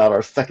comfortable about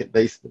our second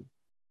baseman,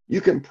 you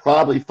can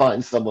probably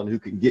find someone who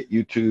can get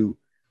you to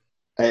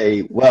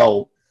a,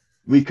 well,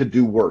 we could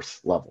do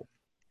worse level.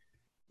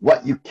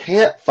 What you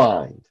can't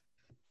find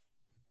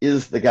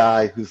is the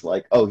guy who's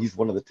like, oh, he's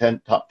one of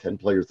the top 10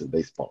 players in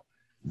baseball.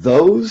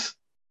 Those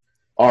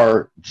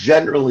are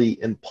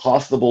generally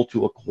impossible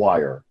to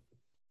acquire.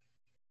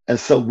 And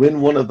so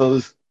when one of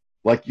those,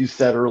 like you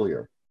said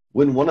earlier,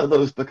 when one of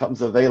those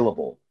becomes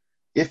available,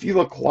 if you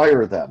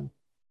acquire them,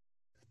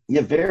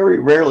 you very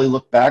rarely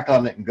look back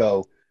on it and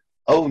go,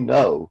 oh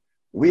no,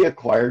 we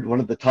acquired one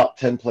of the top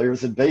 10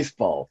 players in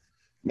baseball.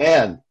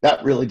 Man,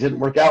 that really didn't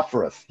work out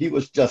for us. He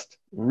was just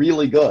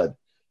really good.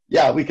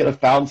 Yeah, we could have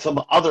found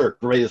some other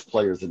greatest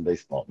players in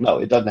baseball. No,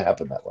 it doesn't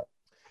happen that way.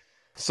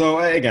 So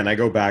again, I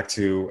go back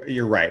to,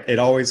 you're right. It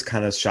always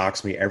kind of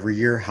shocks me every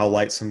year how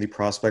light some of the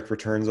prospect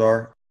returns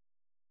are.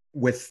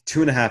 With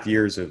 2.5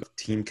 years of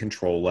team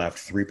control left,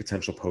 3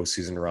 potential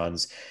postseason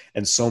runs,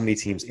 and so many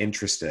teams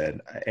interested,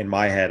 in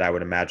my head, I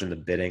would imagine the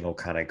bidding will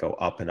kind of go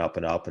up and up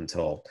and up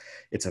until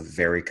it's a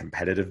very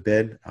competitive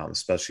bid,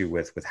 especially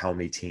with how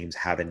many teams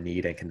have a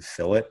need and can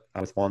fill it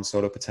with Juan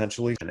Soto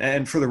potentially.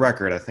 And for the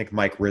record, I think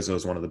Mike Rizzo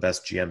is one of the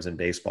best GMs in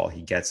baseball.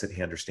 He gets it.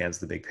 He understands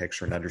the big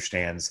picture and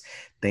understands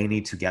they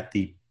need to get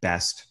the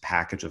best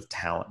package of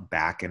talent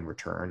back in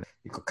return.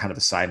 Kind of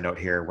a side note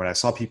here, when I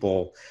saw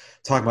people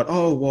talking about,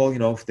 oh,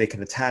 well, if they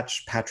can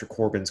attach Patrick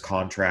Corbin's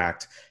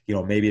contract,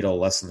 maybe it'll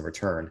lessen the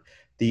return.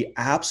 The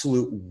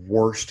absolute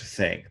worst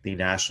thing the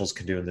Nationals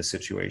can do in this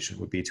situation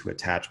would be to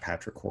attach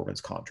Patrick Corbin's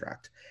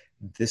contract.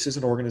 This is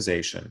an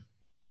organization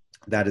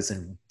that is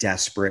in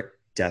desperate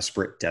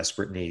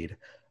need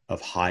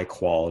of high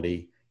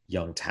quality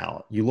young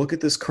talent. You look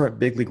at this current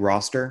big league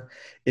roster,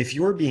 if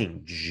you're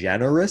being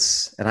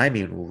generous, and I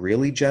mean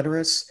really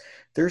generous,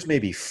 there's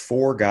maybe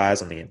 4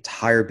 guys on the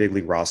entire big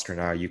league roster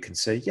now you can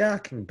say, yeah, I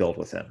can build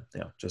with him.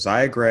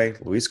 Josiah Gray,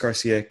 Luis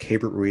Garcia,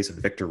 Keibert Ruiz, and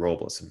Victor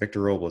Robles. And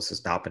Victor Robles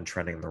has not been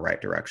trending in the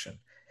right direction.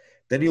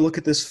 Then you look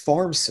at this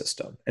farm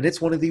system, and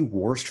it's one of the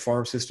worst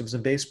farm systems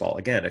in baseball.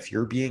 Again, if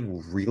you're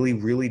being really,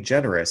 really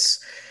generous,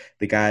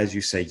 the guys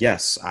you say,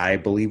 yes, I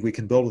believe we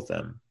can build with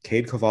them.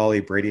 Cade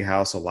Cavalli, Brady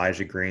House,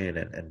 Elijah Green,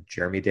 and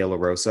Jeremy De La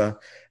Rosa.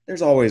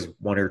 There's always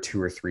 1 or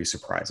 2 or 3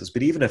 surprises.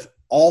 But even if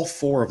all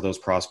 4 of those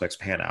prospects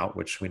pan out,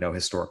 which we know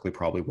historically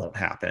probably won't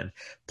happen,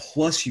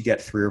 plus you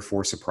get 3 or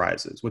 4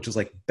 surprises, which is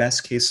like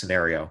best case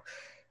scenario.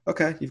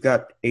 Okay, you've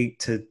got 8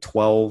 to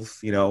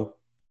 12,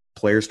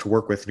 players to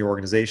work with in your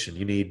organization.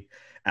 You need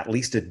at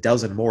least a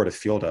dozen more to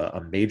field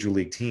a major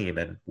league team,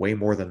 and way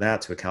more than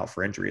that to account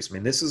for injuries. I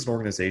mean, this is an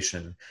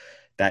organization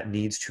that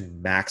needs to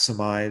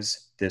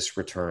maximize this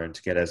return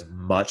to get as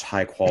much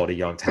high quality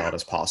young talent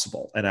as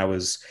possible. And I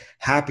was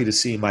happy to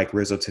see Mike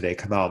Rizzo today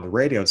come out on the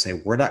radio and say,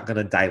 we're not going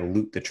to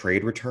dilute the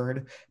trade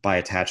return by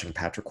attaching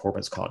Patrick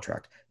Corbin's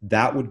contract.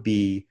 That would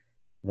be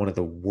one of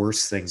the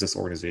worst things this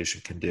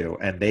organization can do.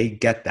 And they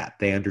get that.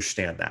 They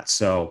understand that.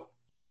 So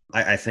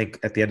I think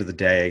at the end of the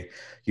day,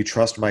 you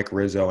trust Mike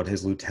Rizzo and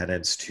his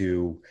lieutenants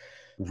to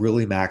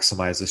really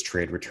maximize this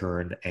trade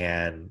return.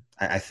 And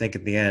I think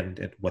in the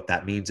end, what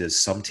that means is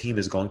some team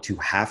is going to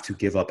have to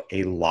give up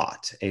a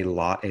lot.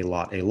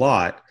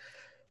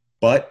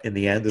 But in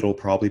the end, it'll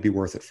probably be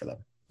worth it for them.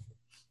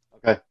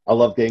 Okay. I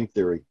love game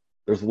theory.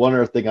 There's one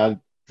other thing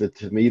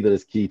to me that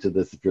is key to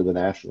this if you're the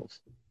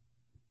Nationals.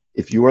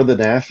 If you are the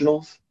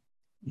Nationals,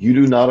 you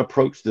do not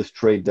approach this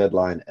trade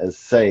deadline as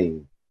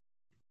saying,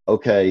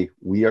 okay,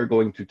 we are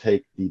going to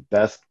take the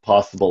best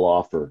possible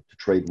offer to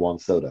trade Juan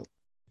Soto.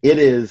 It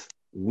is,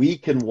 we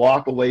can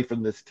walk away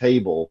from this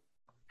table,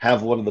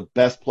 have one of the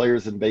best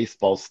players in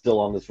baseball still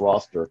on this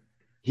roster.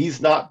 He's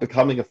not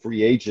becoming a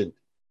free agent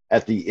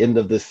at the end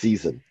of this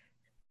season.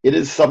 It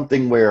is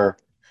something where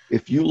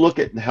if you look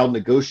at how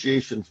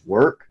negotiations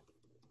work,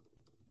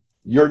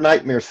 your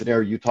nightmare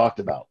scenario you talked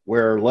about,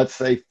 where let's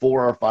say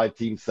 4 or 5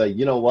 teams say,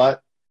 you know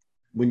what,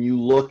 when you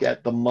look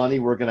at the money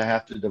we're going to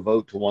have to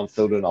devote to Juan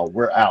Soto and all,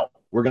 we're out.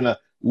 We're going to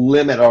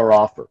limit our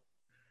offer.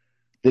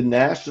 The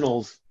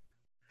Nationals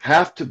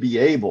have to be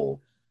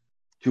able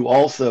to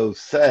also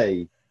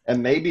say,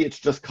 and maybe it's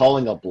just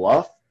calling a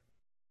bluff,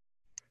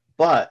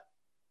 but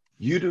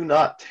you do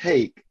not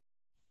take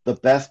the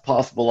best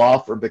possible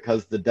offer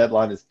because the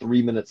deadline is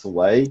 3 minutes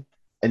away,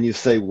 and you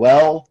say,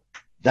 well,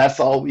 that's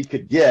all we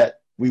could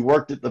get. We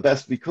worked it the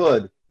best we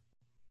could.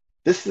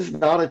 This is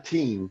not a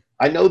team.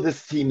 I know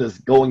this team is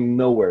going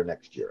nowhere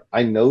next year.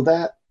 I know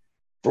that.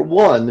 For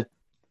one,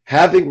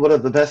 having one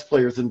of the best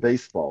players in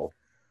baseball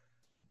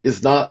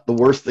is not the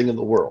worst thing in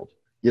the world.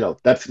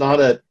 It's not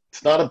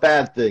a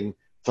bad thing.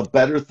 It's a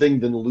better thing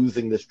than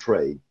losing this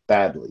trade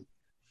badly.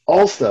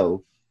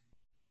 Also,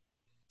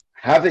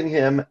 having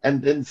him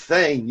and then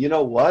saying, you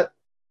know what,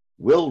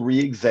 we'll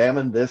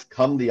re-examine this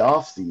come the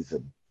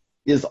offseason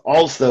is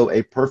also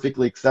a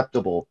perfectly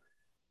acceptable.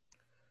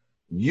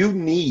 You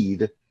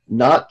need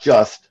not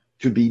just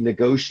to be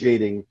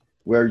negotiating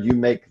where you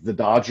make the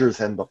Dodgers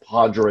and the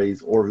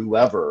Padres or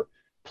whoever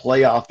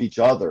play off each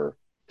other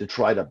to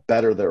try to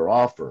better their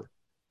offer,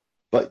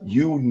 but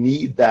you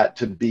need that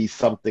to be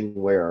something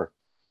where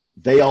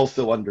they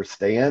also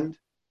understand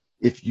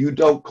if you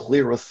don't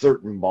clear a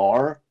certain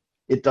bar,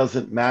 it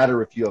doesn't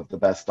matter if you have the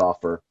best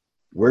offer.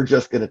 We're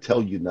just going to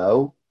tell you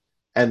no,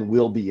 and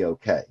we'll be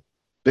okay.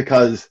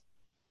 Because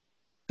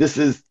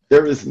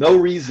there is no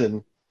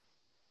reason.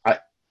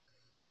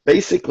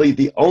 Basically,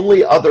 the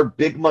only other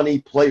big money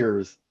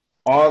players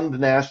on the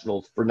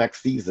Nationals for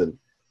next season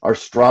are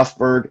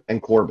Strasburg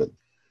and Corbin.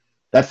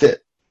 That's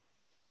it.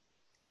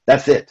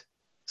 That's it.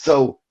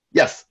 So,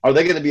 yes, are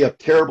they going to be a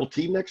terrible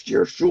team next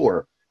year?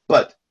 Sure.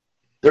 But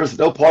there's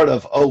no part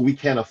of, we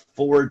can't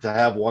afford to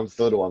have Juan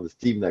Soto on this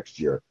team next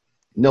year.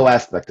 No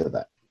aspect of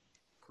that.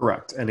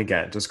 Correct. And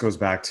again, it just goes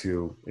back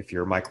to if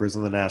you're Mike Rizzo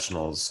and the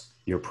Nationals,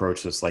 you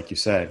approach this like you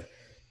said,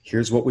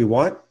 here's what we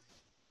want.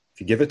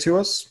 If you give it to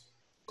us,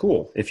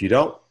 cool. If you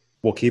don't,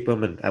 we'll keep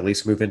him and at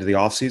least move into the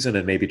offseason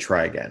and maybe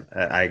try again.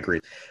 I agree.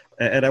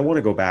 And I want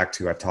to go back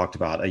to, I've talked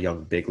about a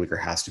young big leaguer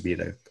has to be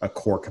a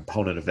core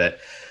component of it.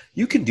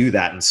 You can do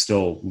that and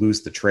still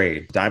lose the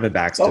trade.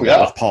 Diamondbacks did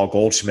that with Paul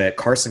Goldschmidt.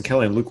 Carson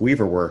Kelly and Luke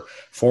Weaver were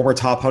former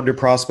top 100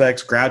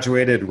 prospects,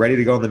 graduated, ready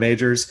to go in the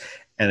majors.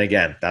 And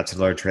again, that's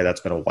another trade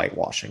that's been a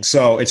whitewashing.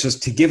 So it's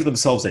just to give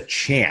themselves a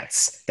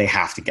chance, they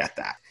have to get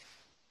that.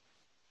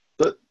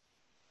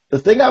 The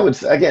thing I would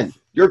say, again,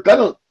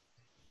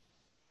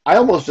 I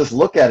almost just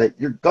look at it,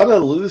 you're going to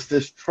lose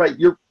this trade.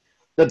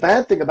 The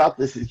bad thing about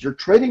this is you're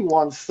trading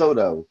Juan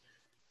Soto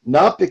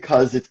not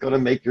because it's going to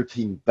make your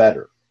team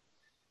better.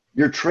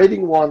 You're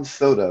trading Juan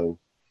Soto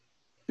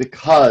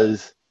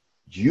because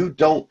you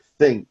don't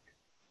think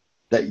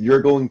that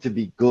you're going to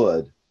be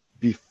good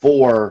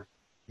before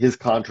his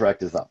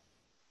contract is up.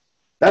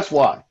 That's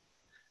why.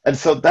 And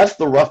so that's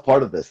the rough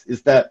part of this,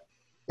 is that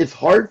it's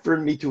hard for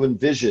me to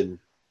envision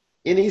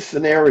any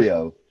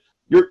scenario.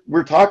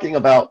 We're talking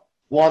about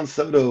Juan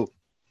Soto,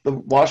 the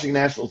Washington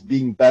Nationals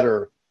being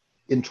better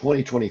in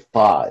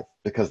 2025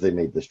 because they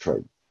made this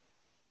trade.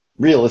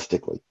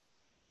 Realistically.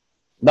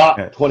 Not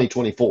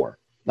 2024,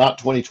 not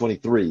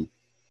 2023,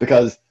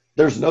 because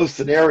there's no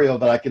scenario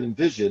that I can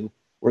envision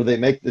where they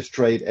make this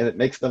trade and it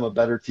makes them a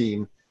better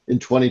team in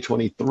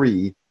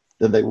 2023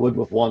 than they would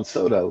with Juan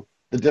Soto.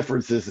 The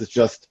difference is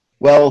just,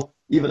 well,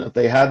 even if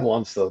they had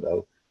Juan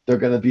Soto, they're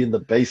going to be in the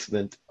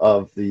basement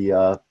of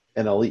the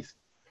NL East.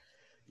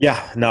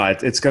 Yeah, no,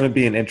 it's going to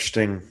be an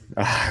interesting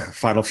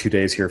final few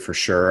days here for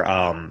sure.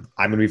 I'm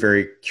going to be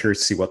very curious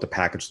to see what the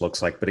package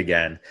looks like. But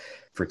again,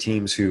 for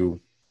teams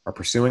who are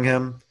pursuing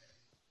him,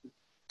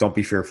 don't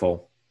be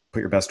fearful.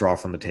 Put your best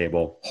offer on the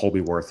table. He'll be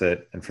worth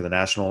it. And for the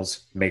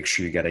Nationals, make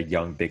sure you get a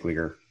young big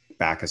leaguer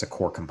back as a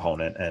core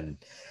component and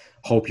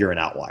hope you're an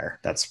outlier.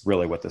 That's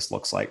really what this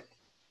looks like.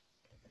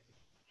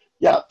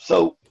 Yeah,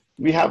 so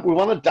we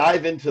want to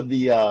dive into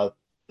the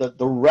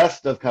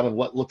rest of kind of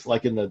what looks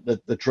like in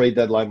the trade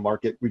deadline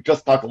market. We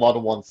just talked a lot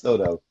of Juan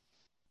Soto.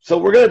 So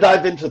we're going to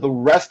dive into the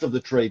rest of the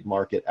trade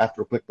market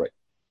after a quick break.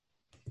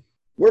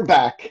 We're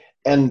back.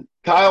 And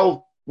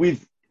Kyle,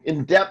 we've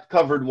in depth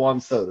covered Juan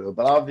Soto,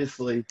 but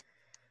obviously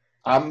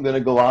I'm going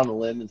to go on a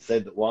limb and say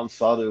that Juan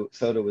Soto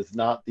is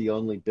not the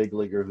only big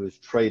leaguer who is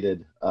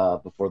traded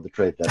before the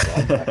trade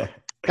deadline.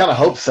 Kind of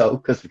hope so,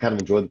 because we kind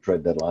of enjoy the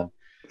trade deadline.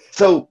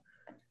 So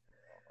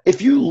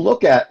if you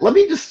look at, let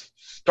me just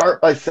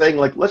start by saying,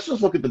 let's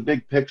just look at the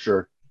big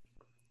picture.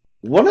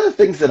 One of the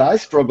things that I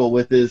struggle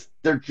with is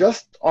there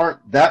just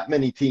aren't that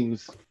many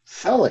teams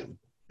selling,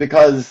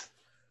 because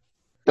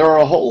there are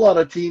a whole lot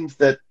of teams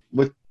that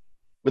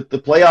with the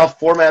playoff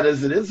format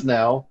as it is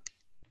now,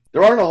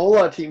 there aren't a whole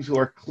lot of teams who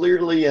are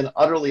clearly and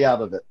utterly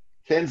out of it.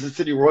 Kansas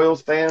City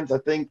Royals fans, I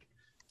think,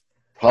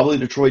 probably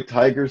Detroit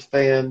Tigers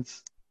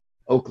fans,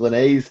 Oakland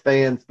A's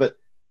fans, but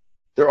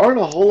there aren't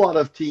a whole lot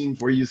of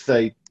teams where you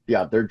say,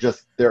 yeah,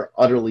 they're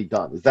utterly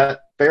done. Is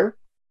that fair?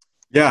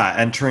 Yeah,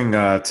 entering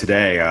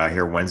today,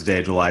 here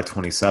Wednesday, July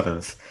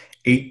 27th,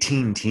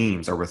 18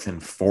 teams are within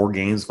 4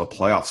 games of a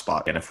playoff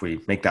spot. And if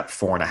we make that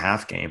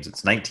 4.5 games,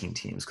 it's 19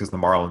 teams because the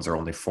Marlins are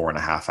only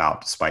 4.5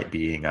 out despite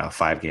being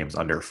 5 games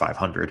under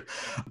 500.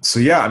 So,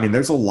 yeah, I mean,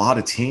 there's a lot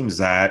of teams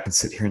that can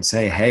sit here and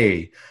say,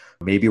 hey,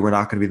 maybe we're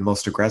not going to be the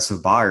most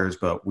aggressive buyers,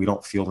 but we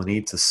don't feel the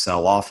need to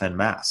sell off en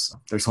masse.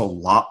 There's a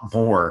lot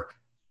more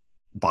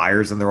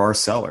buyers than there are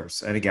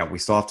sellers. And again, we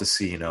still have to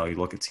see, you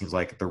look at teams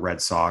like the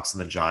Red Sox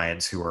and the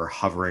Giants who are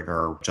hovering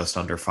or just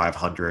under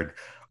 500.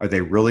 Are they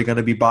really going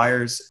to be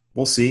buyers?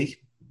 We'll see.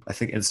 I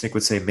think instinct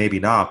would say maybe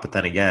not, but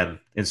then again,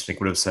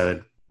 instinct would have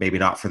said maybe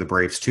not for the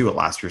Braves too at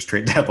last year's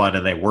trade deadline,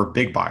 and they were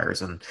big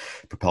buyers and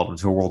propelled them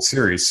to a World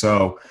Series.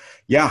 So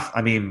yeah,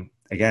 I mean,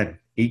 again,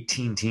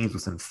 18 teams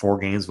within 4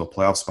 games of a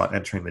playoff spot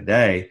entering the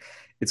day.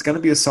 It's going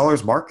to be a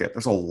seller's market.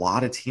 There's a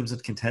lot of teams in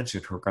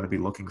contention who are going to be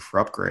looking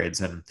for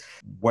upgrades. And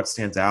what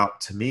stands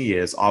out to me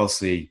is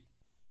obviously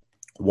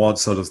Juan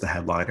Soto's the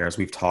headliner, as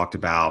we've talked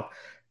about.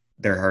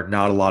 There are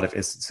not a lot of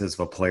instances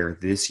of a player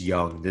this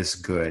young, this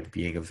good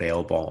being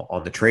available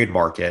on the trade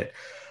market.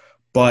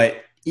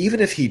 But even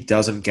if he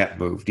doesn't get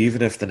moved,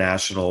 even if the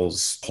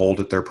Nationals hold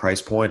at their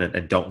price point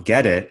and don't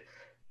get it,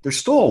 there's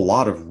still a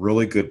lot of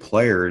really good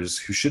players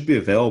who should be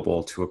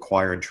available to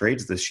acquire in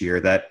trades this year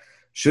that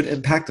should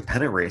impact the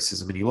pennant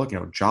races. I mean, you look,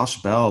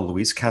 Josh Bell,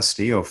 Luis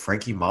Castillo,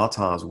 Frankie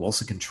Montas,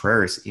 Wilson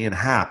Contreras, Ian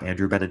Happ,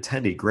 Andrew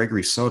Benintendi,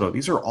 Gregory Soto.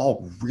 These are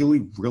all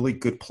really, really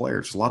good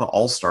players. There's a lot of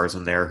all-stars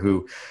in there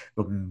who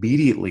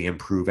immediately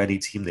improve any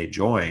team they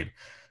join.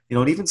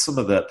 And even some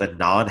of the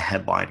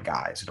non-headline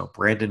guys,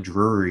 Brandon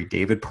Drury,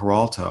 David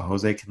Peralta,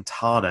 Jose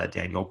Quintana,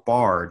 Daniel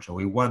Barr,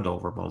 Joey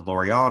Wendell, Ramon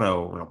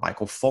Laureano,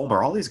 Michael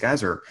Fulmer. All these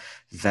guys are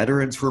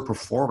veterans who are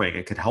performing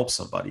and could help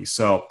somebody.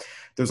 So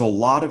there's a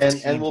lot of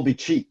and will be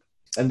cheap.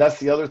 And that's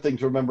the other thing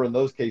to remember in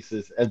those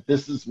cases. And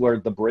this is where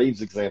the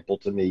Braves example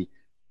to me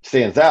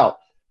stands out.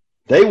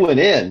 They went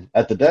in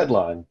at the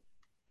deadline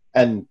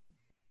and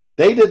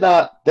they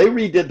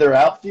redid their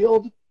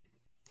outfield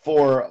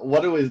for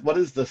what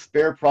is the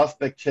spare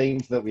prospect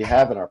change that we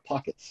have in our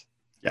pockets.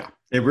 Yeah,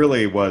 it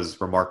really was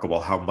remarkable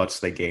how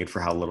much they gained for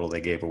how little they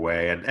gave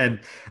away.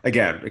 And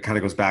again, it kind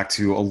of goes back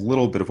to a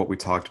little bit of what we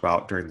talked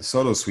about during the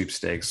Soto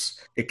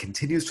sweepstakes. It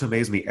continues to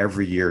amaze me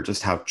every year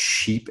just how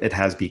cheap it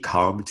has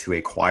become to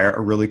acquire a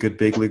really good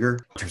big leaguer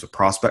in terms of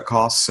prospect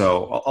costs.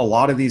 So a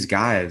lot of these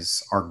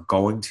guys are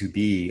going to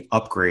be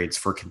upgrades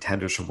for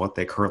contenders from what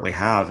they currently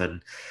have.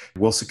 And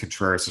Wilson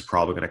Contreras is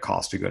probably going to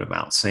cost a good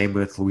amount. Same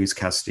with Luis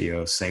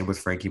Castillo, same with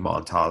Frankie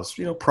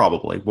Montas,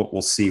 probably.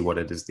 We'll see what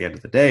it is at the end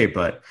of the day.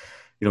 But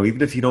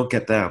even if you don't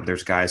get them,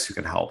 there's guys who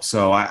can help.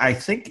 So I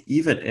think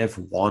even if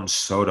Juan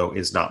Soto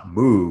is not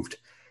moved,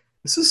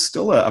 this is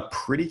still a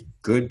pretty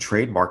good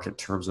trade market in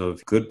terms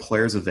of good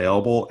players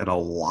available and a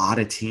lot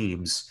of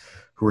teams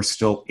who are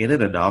still in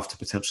it enough to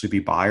potentially be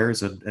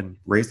buyers and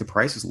raise the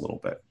prices a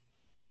little bit.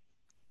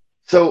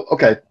 So,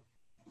 okay,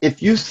 if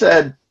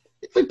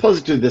we pose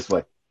it to you this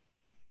way,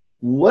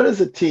 what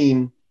is a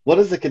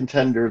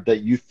contender that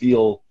you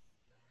feel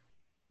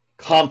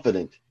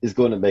confident is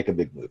going to make a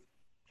big move?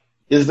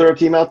 Is there a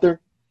team out there?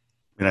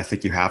 And I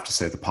think you have to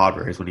say the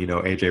Padres when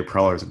AJ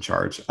Preller's in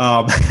charge.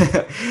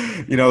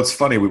 It's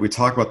funny. We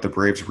talk about the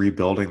Braves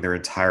rebuilding their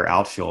entire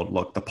outfield.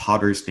 Look, the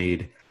Padres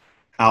need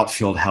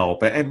outfield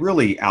help, and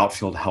really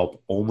outfield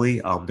help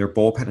only. Their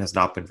bullpen has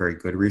not been very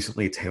good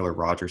recently. Taylor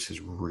Rogers has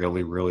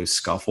really, really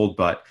scuffled,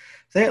 but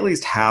they at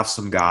least have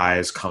some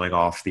guys coming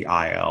off the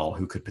IL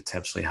who could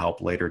potentially help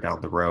later down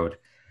the road.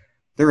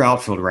 Their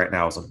outfield right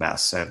now is a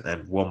mess,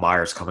 and Will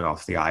Myers coming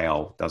off the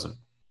IL doesn't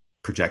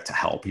project to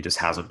help. He just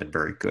hasn't been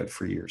very good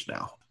for years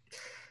now.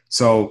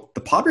 So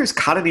the Padres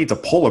kind of need to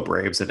pull the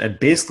Braves and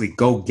basically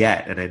go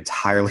get an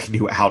entirely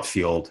new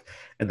outfield,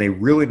 and they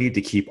really need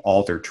to keep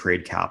all their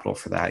trade capital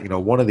for that.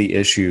 One of the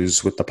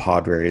issues with the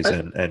Padres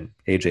and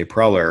AJ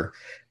Preller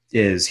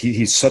is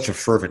he's such a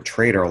fervent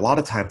trader. A lot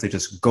of times they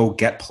just go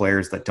get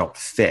players that don't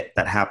fit.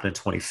 That happened in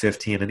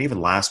 2015. And even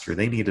last year,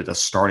 they needed a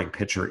starting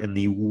pitcher in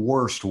the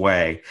worst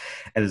way.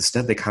 And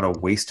instead, they kind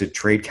of wasted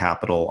trade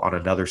capital on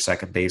another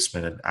second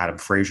baseman and Adam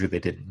Frazier they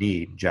didn't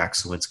need, Jack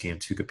Sawinski and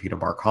Tucupita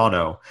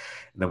Marcano.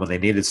 And then when they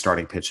needed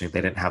starting pitching,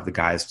 they didn't have the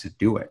guys to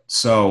do it.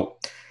 So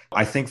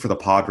I think for the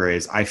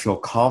Padres, I feel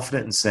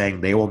confident in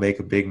saying they will make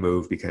a big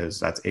move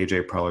because that's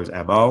AJ Preller's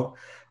MO.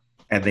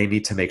 And they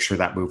need to make sure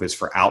that move is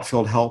for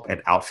outfield help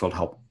and outfield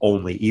help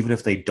only. Even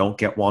if they don't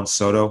get Juan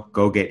Soto,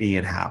 go get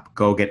Ian Happ,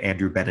 go get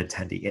Andrew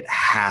Benintendi. It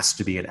has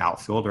to be an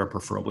outfielder and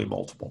preferably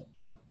multiple.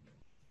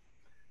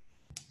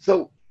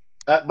 So,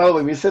 by the way,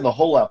 when you say the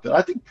whole outfield,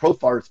 I think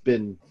Profar's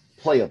been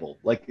playable.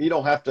 Like, you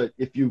don't have to,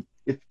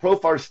 if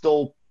Profar's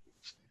still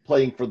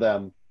playing for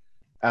them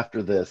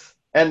after this,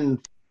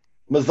 and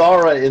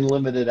Mazara in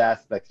limited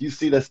aspects, you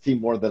see this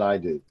team more than I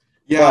do.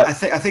 Yeah, I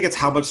But think it's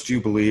how much do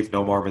you believe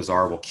Nomar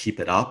Mazar will keep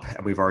it up,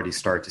 and we've already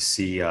started to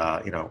see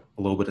a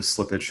little bit of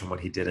slippage from what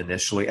he did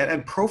initially.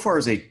 And Profar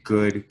is a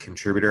good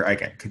contributor.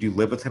 Again, could you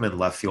live with him in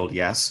left field?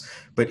 Yes,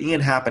 but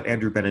Ian Happ and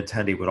Andrew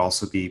Benintendi would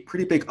also be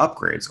pretty big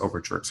upgrades over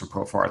Jerks and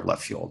Profar in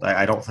left field.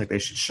 I don't think they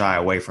should shy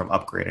away from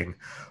upgrading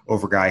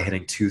over a guy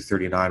hitting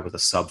 239 with a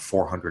sub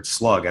 400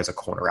 slug as a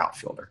corner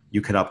outfielder.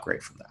 You can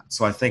upgrade from that.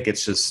 So I think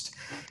it's just,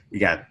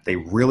 again, they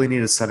really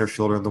need a center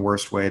fielder in the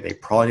worst way. They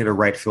probably need a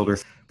right fielder.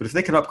 But if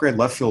they can upgrade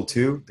left field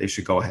too, they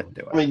should go ahead and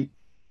do I it. mean,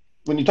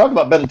 when you talk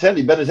about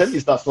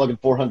Benintendi's not slugging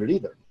 400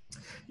 either.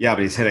 Yeah,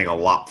 but he's hitting a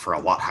lot for a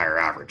lot higher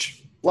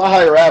average. A lot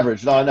higher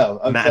average. No, I know.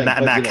 And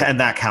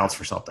that counts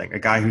for something. A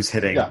guy who's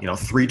hitting, Yeah.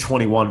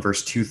 321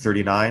 versus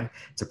 239,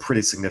 it's a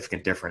pretty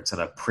significant difference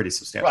and a pretty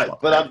substantial Right,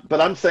 upgrade.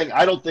 but I'm saying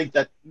I don't think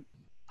that.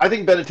 I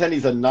think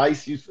Benintendi's a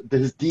nice use.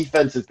 His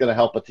defense is going to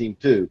help a team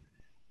too.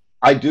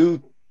 I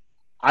do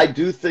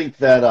think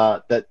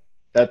that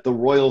the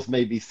Royals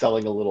may be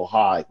selling a little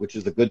high, which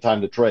is a good time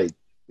to trade.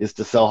 Is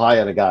to sell high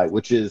on a guy,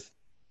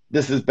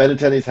 this is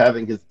Benintendi's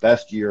having his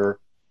best year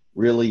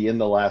really in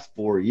the last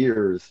 4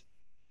 years.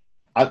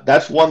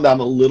 That's one that I'm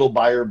a little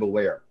buyer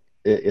beware.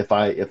 If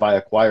I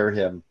acquire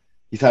him,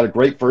 he's had a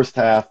great first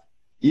half.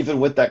 Even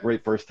with that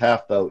great first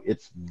half, though,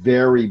 it's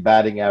very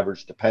batting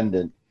average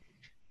dependent.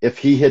 If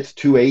he hits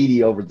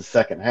 280 over the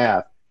second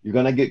half, you're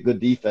going to get good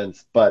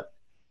defense, but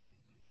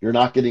you're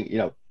not getting,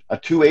 a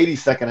 280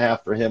 second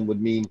half for him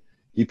would mean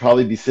he'd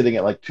probably be sitting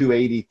at like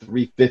 280,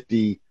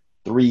 350,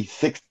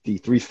 360,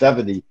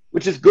 370,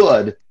 which is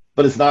good,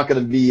 but it's not going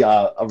to be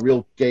a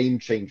real game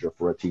changer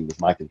for a team is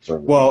my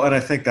concern. Well, and I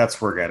think that's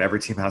where, again,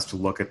 every team has to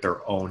look at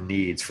their own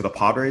needs. For the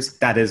Padres,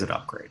 that is an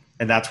upgrade,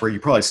 and that's where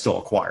you probably still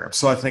acquire them.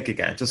 So I think,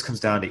 again, it just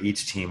comes down to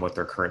each team, what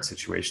their current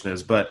situation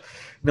is. But,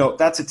 no,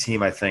 that's a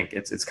team, I think,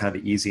 it's kind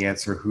of the easy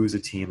answer. Who's a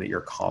team that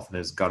you're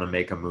confident is going to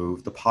make a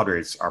move? The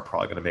Padres are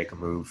probably going to make a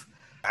move.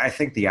 I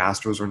think the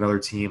Astros are another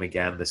team.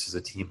 Again, this is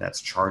a team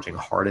that's charging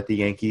hard at the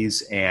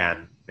Yankees,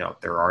 and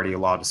there are already a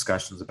lot of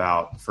discussions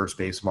about first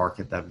base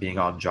market, them being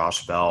on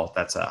Josh Bell.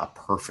 That's a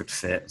perfect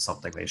fit,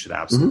 something they should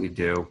absolutely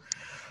do.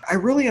 I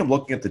really am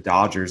looking at the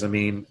Dodgers. I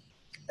mean,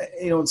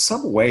 in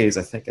some ways,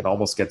 I think it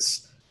almost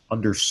gets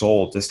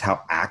undersold just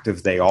how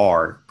active they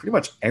are pretty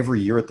much every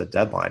year at the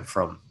deadline,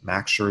 from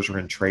Max Scherzer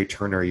and Trey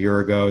Turner a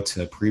year ago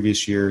to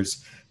previous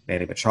years,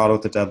 Manny Machado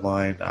at the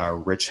deadline,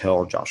 Rich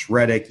Hill and Josh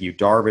Reddick, Yu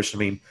Darvish. I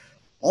mean,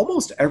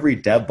 almost every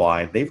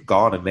deadline, they've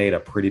gone and made a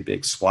pretty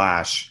big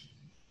splash.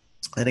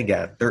 And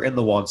again, they're in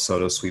the Juan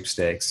Soto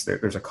sweepstakes.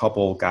 There's a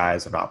couple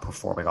guys that are not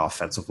performing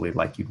offensively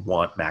like you'd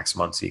want, Max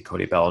Muncy,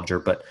 Cody Bellinger.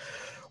 But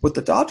what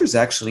the Dodgers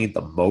actually need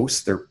the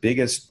most, their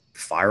biggest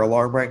fire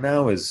alarm right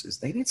now, is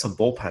they need some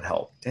bullpen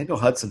help. Daniel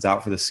Hudson's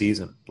out for the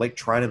season. Blake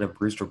Trinan and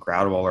Brewster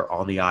Gradwell are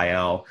on the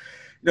IL.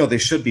 They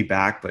should be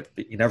back, but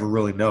you never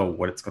really know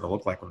what it's going to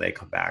look like when they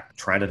come back.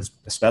 Trinan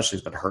especially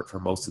has been hurt for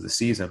most of the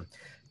season.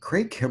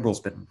 Craig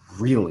Kimbrell's been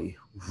really,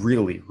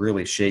 really,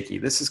 really shaky.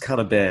 This has kind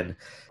of been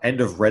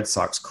end of Red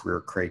Sox career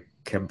Craig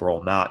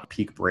Kimbrell, not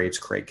peak Braves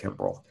Craig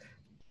Kimbrell.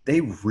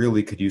 They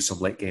really could use some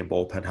late game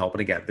bullpen help.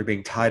 And again, they're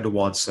being tied to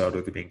Juan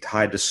Soto. They're being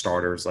tied to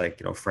starters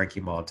like, Frankie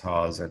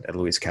Montas and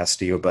Luis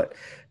Castillo. But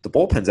the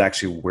bullpen's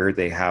actually where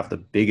they have the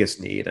biggest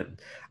need.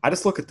 And I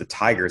just look at the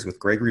Tigers with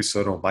Gregory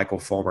Soto, Michael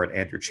Fulmer, and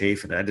Andrew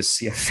Chafin, and I just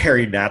see a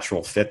very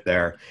natural fit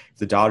there. If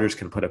the Dodgers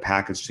can put a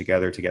package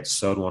together to get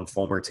Soto and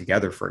Fulmer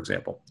together, for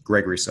example,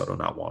 Gregory Soto,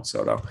 not Juan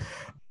Soto,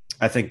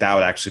 I think that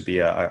would actually be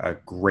a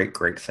great,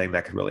 great thing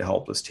that could really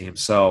help this team.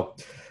 So,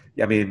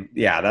 I mean,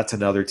 yeah, that's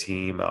another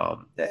team.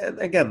 And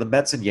again, the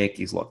Mets and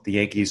Yankees, look, the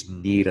Yankees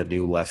need a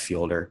new left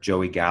fielder.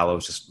 Joey Gallo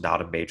is just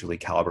not a major league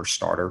caliber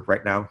starter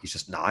right now. He's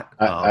just not.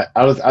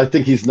 I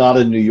think he's not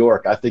in New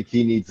York. I think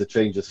he needs a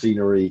change of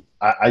scenery.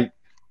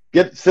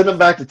 Send him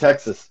back to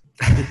Texas.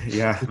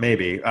 Yeah,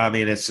 maybe. I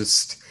mean, it's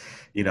just,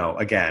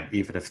 again,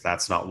 even if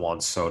that's not Juan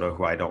Soto,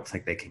 who I don't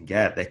think they can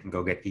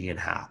go get Ian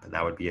Happ, and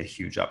that would be a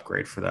huge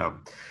upgrade for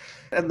them.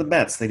 And the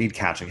Mets, they need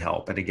catching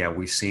help. And again,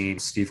 we've seen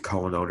Steve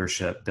Cohen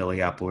ownership, Billy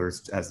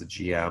Epler as the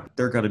GM.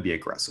 They're going to be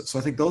aggressive. So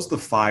I think those are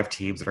the 5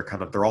 teams that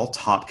are they're all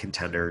top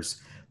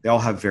contenders. They all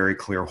have very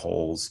clear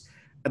holes,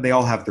 and they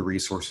all have the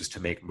resources to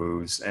make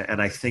moves.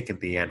 And I think at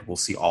the end, we'll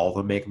see all of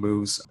them make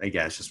moves.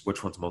 Again, it's just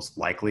which one's most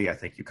likely. I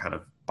think you kind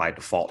of by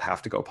default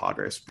have to go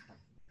Padres.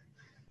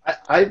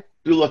 I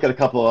do look at a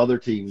couple of other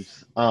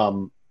teams.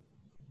 The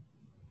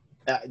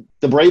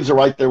Braves are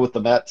right there with the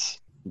Mets.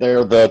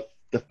 They're the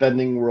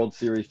defending World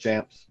Series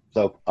champs.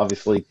 So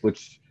obviously,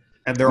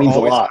 and they're means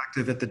always a lot.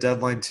 active at the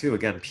deadline too.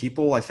 Again,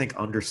 people I think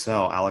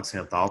undersell Alex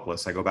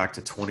Anthopoulos. I go back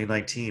to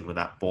 2019 when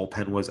that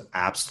bullpen was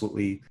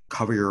absolutely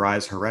cover your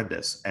eyes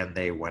horrendous, and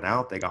they went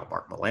out. They got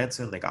Mark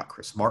Melancon, they got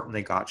Chris Martin,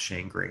 they got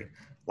Shane Green.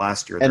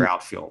 Last year, their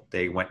outfield,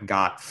 they went and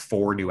got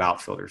 4 new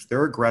outfielders.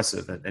 They're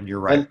aggressive, and you're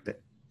right.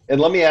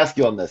 And let me ask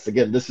you on this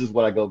again. This is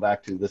what I go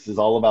back to. This is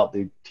all about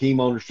the team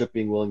ownership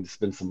being willing to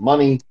spend some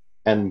money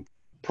and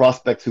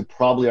prospects who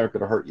probably aren't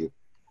going to hurt you.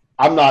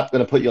 I'm not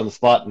going to put you on the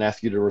spot and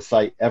ask you to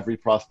recite every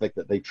prospect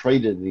that they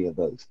traded any of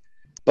those.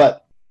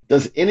 But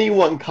does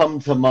anyone come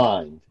to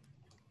mind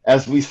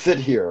as we sit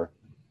here,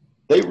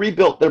 they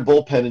rebuilt their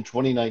bullpen in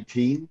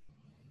 2019,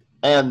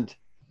 and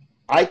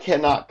I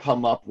cannot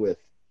come up with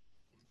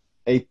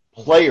a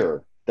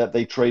player that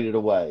they traded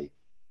away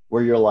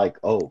where you're like,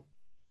 oh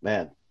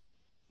man,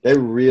 they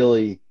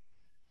really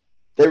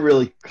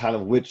kind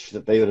of wish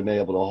that they would have been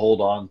able to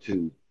hold on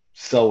to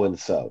so and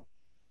so.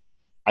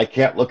 I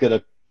can't look at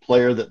a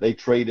player that they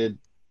traded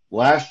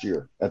last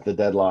year at the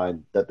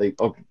deadline that they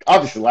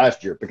obviously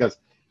last year, because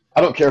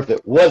I don't care if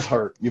it was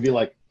hurt. You'd be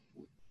like,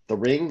 the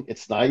ring,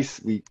 it's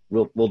nice.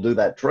 We'll do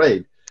that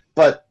trade.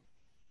 But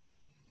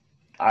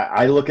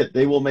I look at,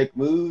 they will make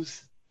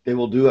moves. They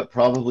will do it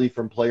probably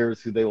from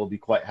players who they will be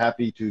quite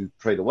happy to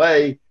trade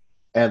away,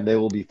 and they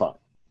will be fine.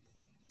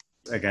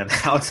 Again,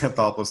 Alex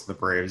Anthopoulos and the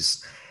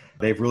Braves,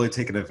 they've really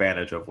taken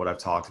advantage of what I've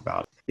talked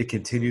about. It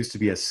continues to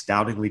be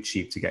astoundingly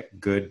cheap to get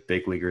good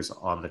big leaguers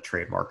on the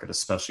trade market,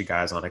 especially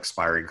guys on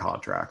expiring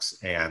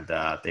contracts. And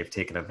they've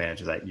taken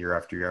advantage of that year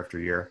after year after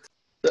year.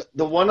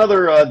 The one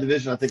other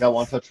division I think I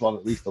want to touch on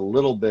at least a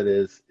little bit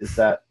is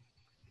that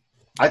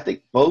I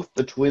think both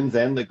the Twins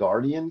and the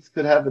Guardians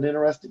could have an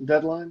interesting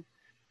deadline.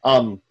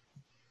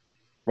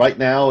 Right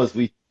now, as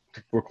we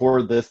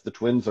record this, the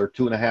Twins are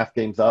 2.5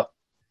 games up.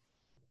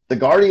 The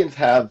Guardians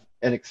have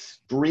an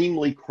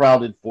extremely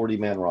crowded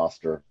 40-man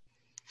roster.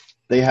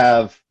 They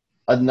have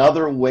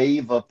another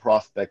wave of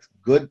prospects,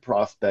 good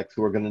prospects,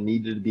 who are going to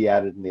need to be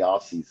added in the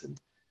offseason.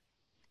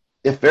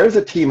 If there's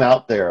a team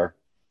out there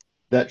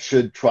that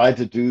should try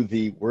to do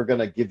we're going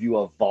to give you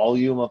a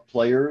volume of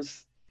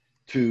players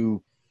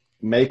to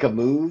make a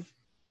move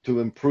to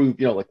improve,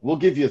 we'll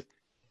give you,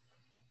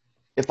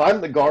 if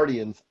I'm the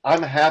Guardians,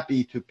 I'm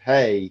happy to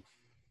pay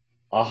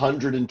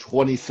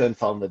 120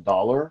 cents on the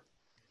dollar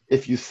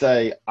if you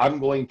say, I'm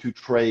going to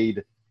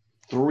trade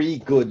 3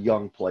 good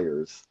young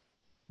players,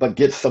 but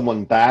get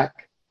someone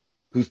back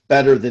who's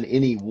better than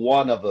any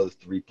one of those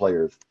 3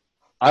 players.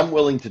 I'm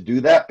willing to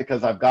do that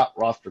because I've got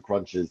roster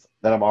crunches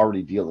that I'm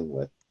already dealing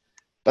with.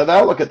 But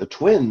now look at the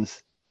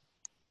Twins.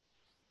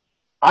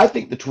 I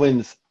think the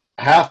Twins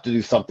have to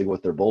do something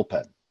with their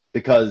bullpen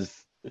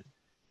because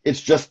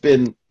it's just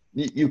been,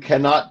 you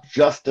cannot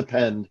just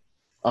depend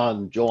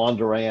on Joan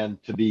Duran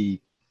to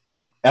be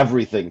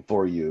everything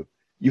for you.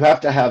 You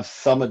have to have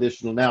some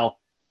additional. Now,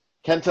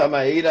 Kenta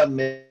Maeda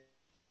may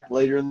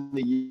later in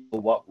the year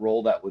what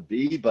role that would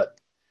be, but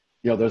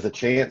there's a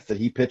chance that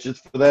he pitches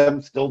for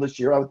them still this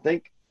year, I would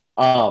think.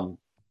 But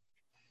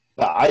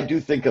I do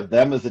think of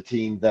them as a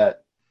team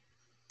that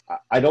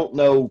I don't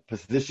know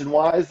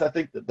position-wise. I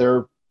think that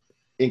they're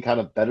in kind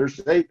of better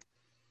shape.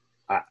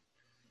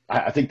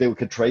 I think they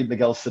could trade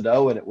Miguel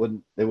Sano,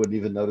 and they wouldn't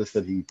even notice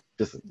that he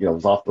just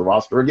was off the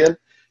roster again.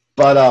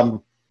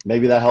 But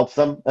maybe that helps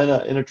them in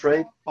a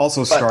trade.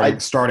 Also,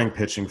 starting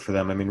pitching for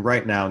them. I mean,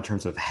 right now in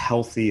terms of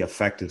healthy,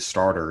 effective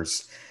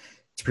starters,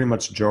 it's pretty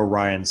much Joe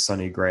Ryan,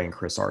 Sonny Gray, and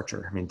Chris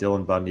Archer. I mean,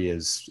 Dylan Bundy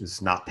is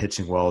not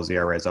pitching well. His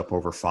ERA is up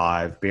over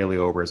 5. Bailey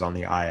Ober is on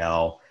the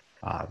IL.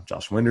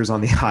 Josh Winder's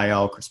on the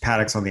IL. Chris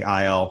Paddock's on the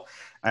IL.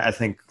 I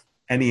think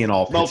any and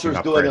all pitching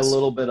upgrades. Doing a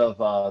little bit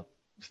of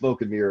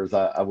smoke and mirrors.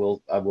 I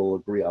will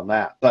agree on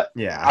that. But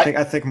yeah,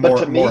 I think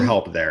more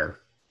help there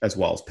as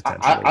well as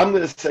potentially. I'm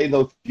going to say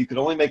though, if you can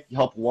only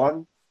help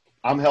one,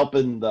 I'm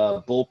helping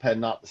the bullpen,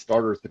 not the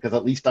starters, because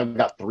at least I've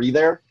got 3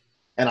 there.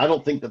 And I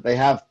don't think that they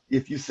have,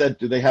 if you said,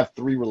 do they have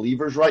 3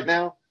 relievers right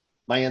now?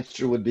 My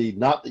answer would be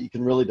not that you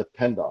can really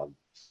depend on.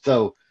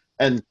 So,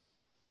 and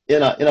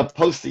in a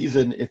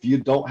postseason, if you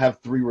don't have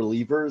 3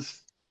 relievers,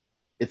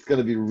 it's going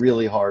to be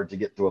really hard to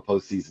get through a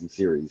postseason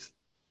series.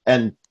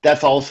 And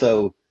that's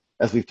also,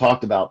 as we've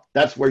talked about,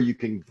 that's where you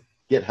can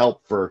get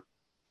help for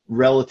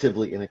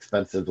relatively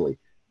inexpensively.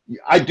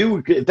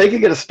 If they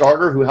could get a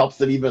starter who helps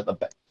them even at the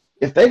back.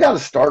 If they got a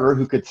starter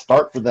who could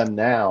start for them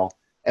now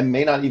and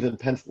may not even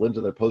pencil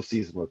into their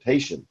postseason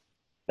rotation,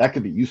 that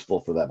could be useful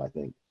for them, I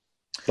think.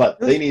 But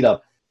they need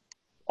a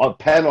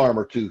pen arm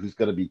or 2 who's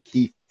going to be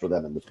key for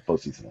them in the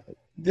postseason, I think.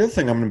 The other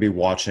thing I'm going to be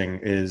watching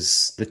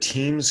is the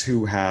teams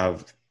who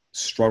have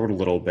struggled a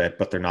little bit,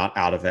 but they're not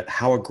out of it.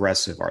 How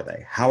aggressive are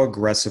they? How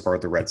aggressive are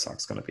the Red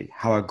Sox going to be?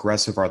 How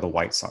aggressive are the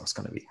White Sox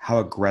going to be? How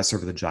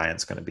aggressive are the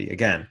Giants going to be?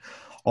 Again,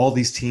 all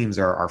these teams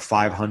are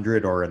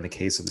 500, or in the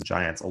case of the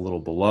Giants, a little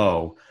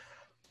below.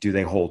 Do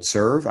they hold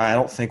serve? I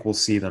don't think we'll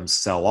see them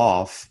sell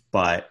off,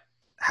 but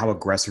how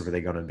aggressive are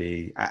they going to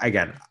be?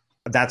 Again,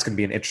 that's going to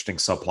be an interesting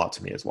subplot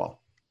to me as well.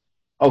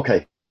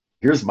 Okay,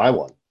 here's my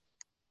one.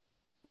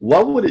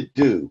 What would it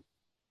do?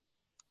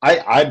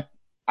 I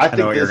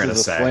think this is a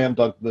slam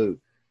dunk move.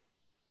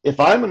 If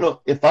I'm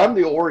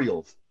the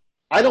Orioles,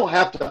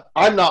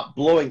 I'm not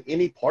blowing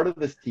any part of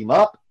this team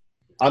up.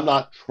 I'm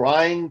not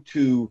trying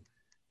to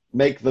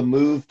make the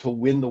move to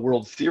win the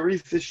World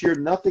Series this year,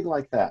 nothing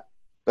like that.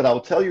 But I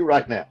will tell you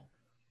right now,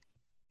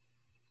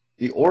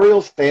 the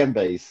Orioles fan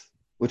base,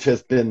 which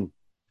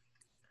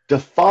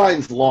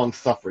defines long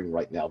suffering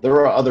right now. There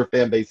are other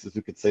fan bases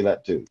who could say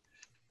that too,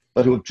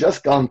 but who have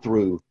just gone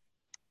through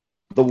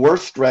the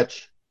worst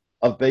stretch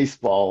of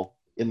baseball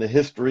in the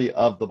history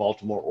of the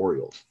Baltimore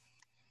Orioles.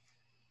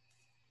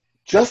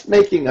 Just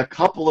making a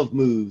couple of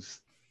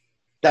moves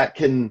that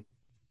can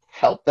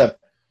help them.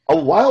 A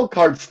wild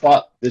card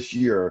spot this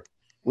year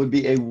would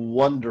be a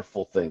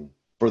wonderful thing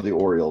for the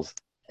Orioles,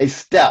 a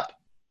step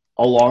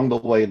along the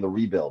way in the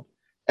rebuild.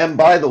 And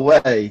by the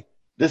way,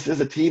 this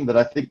is a team that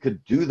I think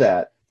could do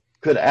that,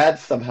 could add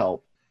some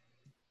help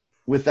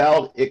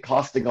without it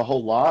costing a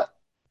whole lot,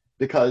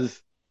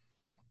 because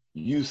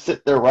you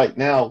sit there right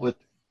now with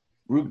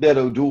Rougned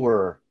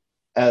Odor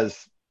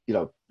as,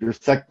 your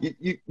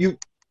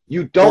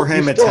you don't Jorge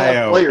you still have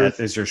Mateo players.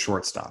 is your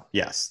shortstop.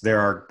 Yes,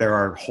 there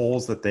are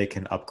holes that they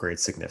can upgrade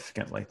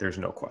significantly. There's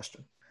no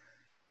question.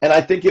 And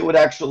I think it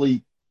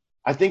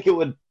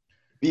would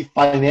be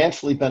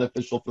financially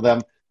beneficial for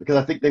them, because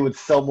I think they would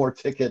sell more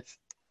tickets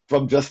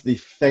from just the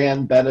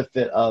fan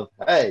benefit of,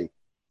 hey,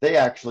 they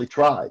actually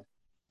tried.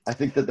 I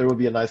think that there would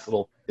be a nice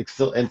little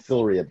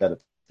ancillary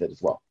benefit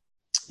as well.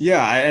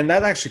 Yeah, and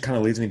that actually kind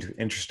of leads me to an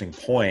interesting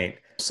point.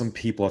 Some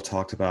people have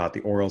talked about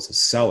the Orioles as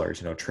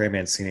sellers, Trey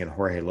Mancini and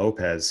Jorge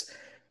Lopez.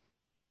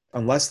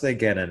 Unless they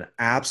get an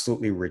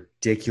absolutely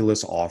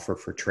ridiculous offer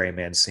for Trey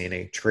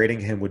Mancini, trading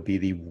him would be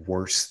the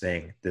worst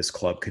thing this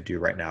club could do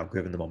right now,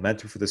 given the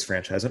momentum for this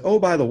franchise. And, oh,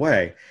 by the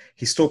way,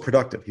 he's still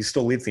productive. He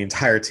still leads the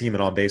entire team in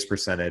on-base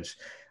percentage.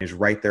 He's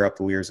right there up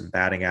the leaders in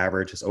batting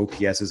average. His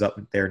OPS is up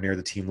there near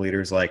the team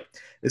leaders. Like,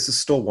 this is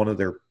still one of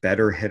their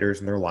better hitters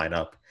in their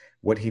lineup.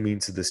 What he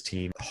means to this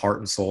team, the heart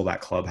and soul of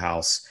that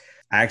clubhouse.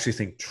 I actually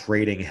think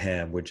trading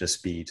him would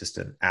just be just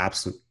an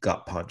absolute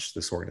gut punch to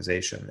this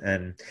organization.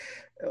 And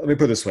let me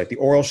put it this way. The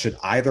Orioles should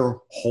either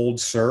hold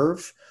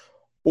serve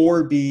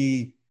or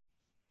be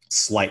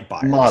slight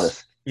buyers.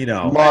 Modest.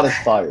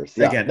 Modest buyers.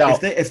 Yeah. Again, now,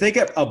 if they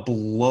get a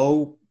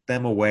blow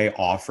them away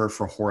offer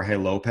for Jorge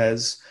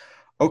Lopez,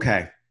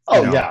 okay.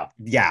 Yeah.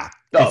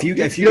 No, if you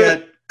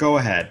get, go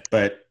ahead.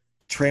 But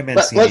Trey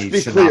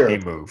Mancini should not be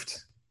moved.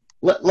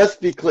 Let's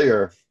be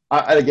clear.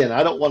 I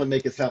don't want to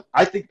make it sound –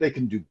 I think they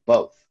can do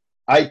both.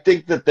 I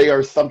think that they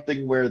are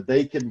something where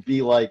they can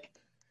be like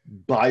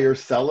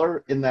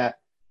buyer-seller, in that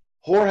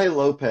Jorge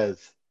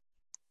Lopez,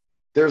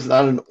 there's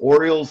not an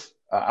Orioles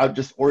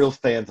Orioles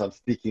fans, I'm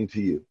speaking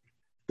to you.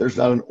 There's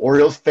not an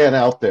Orioles fan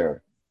out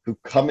there who,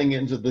 coming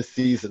into the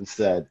season,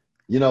 said,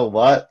 you know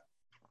what?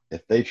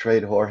 If they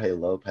trade Jorge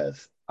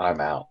Lopez, I'm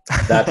out.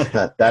 That's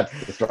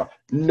the straw.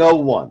 No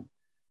one.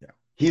 Yeah.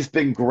 He's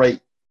been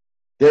great.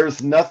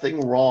 There's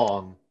nothing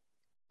wrong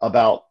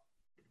about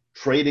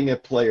trading a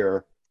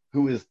player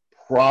who is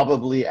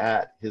probably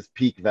at his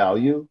peak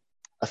value,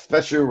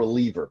 especially a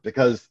reliever,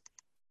 because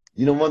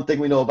one thing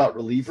we know about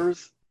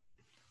relievers,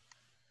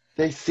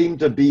 they seem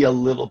to be a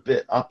little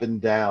bit up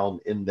and down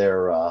in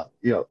their,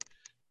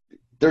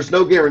 there's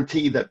no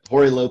guarantee that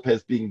Jorge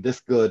Lopez being this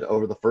good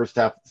over the first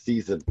half of the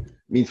season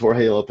means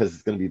Jorge Lopez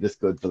is going to be this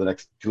good for the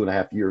next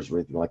 2.5 years or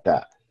anything like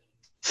that.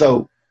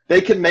 So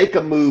they can make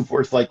a move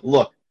where it's like,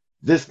 look,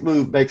 this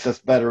move makes us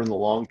better in the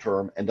long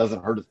term and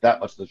doesn't hurt us that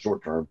much in the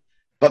short term,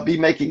 but be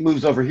making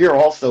moves over here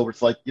also where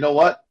it's like, you know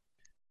what?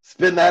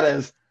 Spin that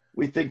as,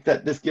 we think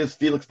that this gives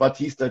Felix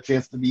Bautista a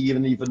chance to be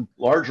even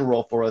larger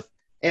role for us.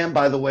 And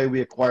by the way,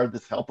 we acquired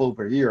this help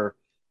over here,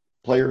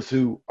 players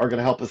who are going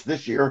to help us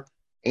this year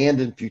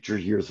and in future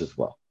years as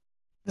well.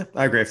 Yeah,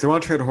 I agree. If they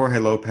want to trade Jorge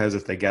Lopez,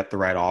 if they get the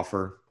right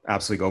offer,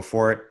 absolutely go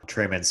for it.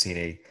 Trey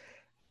Mancini,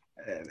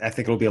 I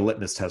think it'll be a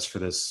litmus test for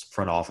this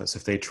front office.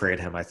 If they trade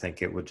him, I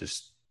think it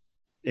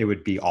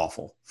would be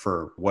awful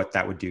for what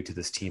that would do to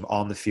this team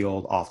on the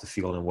field, off the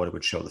field, and what it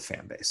would show the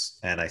fan base.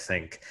 And I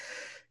think,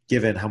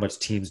 given how much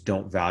teams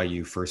don't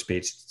value first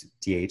base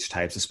DH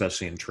types,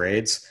 especially in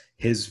trades,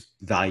 his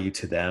value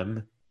to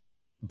them,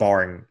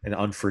 barring an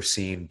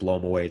unforeseen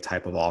blow-em-away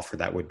type of offer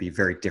that would be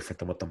very different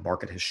than what the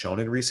market has shown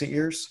in recent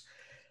years,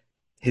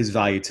 his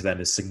value to them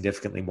is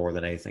significantly more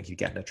than anything he'd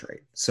get in a trade.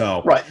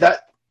 So right,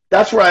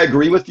 that's where I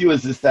agree with you,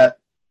 is that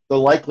the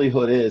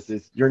likelihood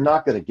is you're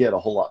not going to get a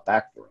whole lot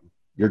back for him.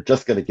 You're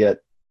just going to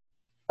get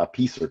a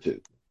piece or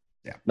two.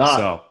 Yeah,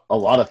 not a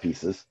lot of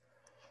pieces.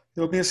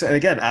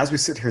 Again, as we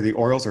sit here, the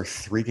Orioles are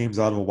 3 games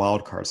out of a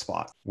wild card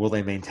spot. Will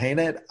they maintain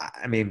it?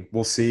 I mean,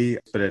 we'll see.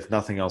 But if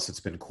nothing else,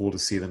 it's been cool to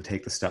see them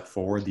take the step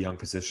forward, the young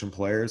position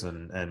players,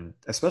 and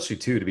especially,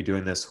 too, to be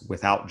doing this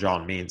without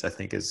John Means, I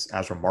think is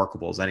as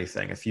remarkable as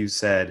anything. If you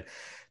said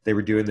they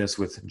were doing this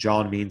with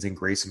John Means and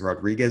Grayson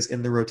Rodriguez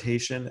in the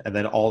rotation, and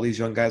then all these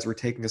young guys were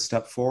taking a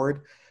step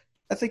forward,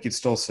 I think you'd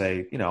still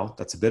say,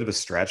 that's a bit of a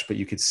stretch, but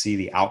you could see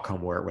the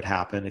outcome where it would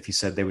happen. If you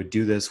said they would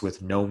do this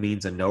with no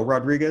Means and no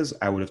Rodriguez,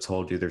 I would have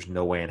told you there's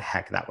no way in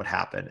heck that would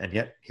happen. And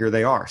yet here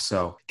they are.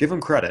 So give them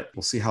credit.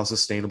 We'll see how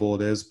sustainable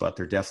it is, but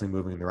they're definitely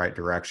moving in the right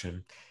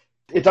direction.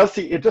 It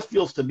just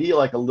feels to me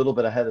like a little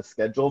bit ahead of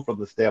schedule from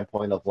the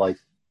standpoint of, like,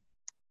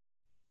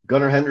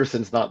 Gunnar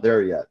Henderson's not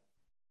there yet.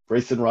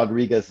 Grayson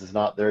Rodriguez is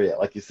not there yet.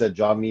 Like you said,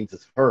 John Means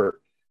is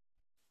hurt.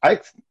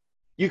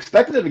 You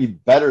expected it to be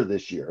better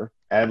this year.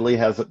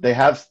 They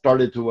have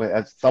started to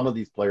have some of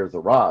these players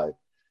arrive.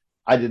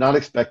 I did not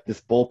expect this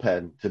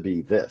bullpen to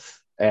be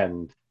this.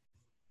 And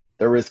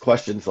there is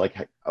questions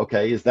like,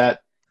 okay, is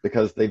that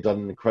because they've done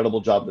an incredible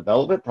job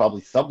development?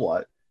 Probably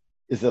somewhat.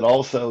 Is it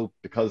also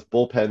because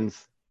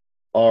bullpens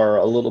are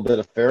a little bit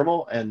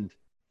ephemeral? And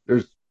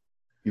There's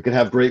you can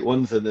have great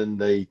ones and then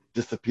they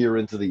disappear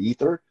into the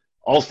ether.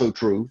 Also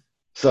true.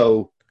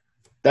 So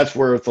that's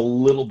where it's a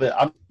little bit.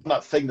 I'm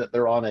not saying that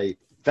they're on a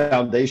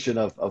foundation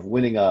of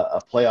winning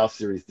a playoff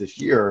series this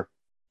year,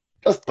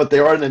 but they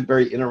are in a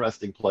very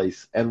interesting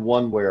place and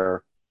one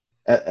where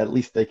at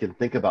least they can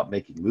think about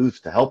making moves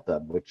to help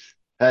them. Which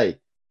hey,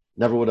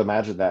 never would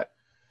imagine that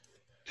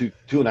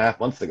 2.5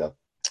 months ago.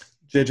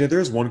 JJ,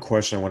 there's one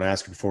question I want to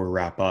ask you before we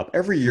wrap up.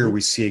 Every year Mhm. we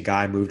see a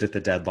guy moved at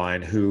the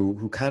deadline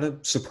who kind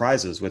of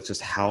surprises with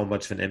just how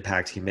much of an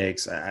impact he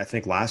makes. I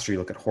think last year you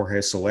look at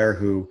Jorge Soler,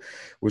 who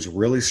was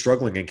really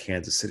struggling in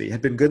Kansas City.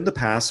 Had been good in the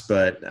past,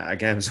 but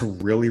again, it was a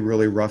really,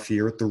 really rough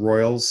year with the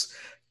Royals.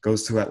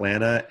 Goes to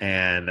Atlanta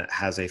and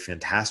has a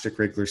fantastic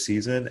regular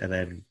season and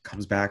then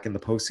comes back in the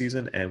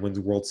postseason and wins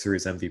the World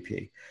Series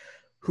MVP.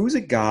 Who's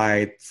a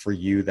guy for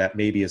you that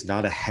maybe is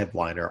not a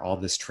headliner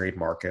on this trade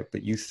market,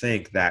 but you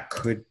think that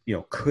could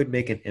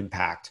make an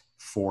impact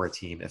for a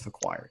team if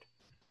acquired?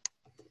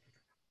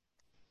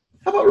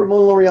 How about Ramon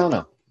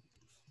Laureano?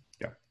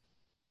 Yeah.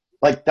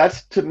 Like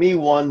that's to me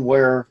one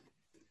where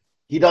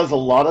he does a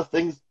lot of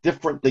things,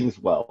 different things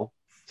well.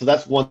 So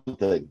that's one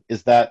thing.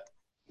 Is that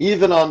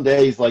even on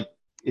days like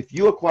if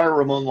you acquire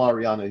Ramon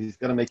Laureano, he's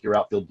going to make your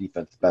outfield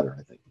defense better.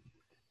 I think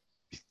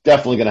he's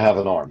definitely going to have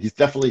an arm. He's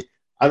definitely.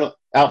 I don't.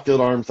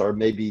 Outfield arms are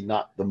maybe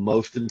not the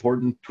most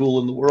important tool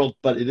in the world,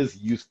 but it is a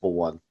useful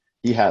one.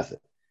 He has it.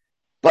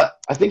 But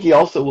I think he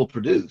also will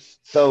produce.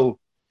 So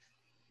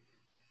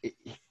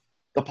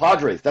the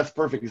Padres, that's a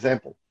perfect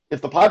example.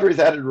 If the Padres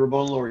added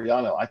Ramon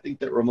Laureano, I think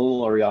that Ramon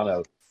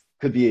Laureano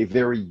could be a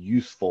very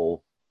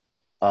useful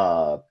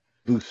uh,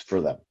 boost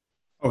for them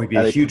Oh, he'd be a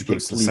at a huge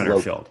boost in particularly center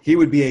low. field. He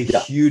would be a Yeah.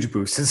 huge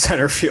boost in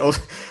center field.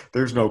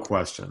 There's no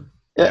question.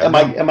 Yeah, Am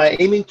I no, am I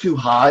aiming too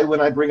high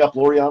when I bring up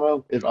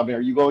Laureano? I mean,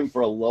 are you going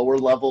for a lower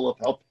level of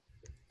help?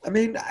 I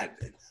mean,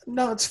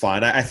 no, it's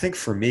fine. I think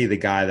for me, the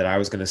guy that I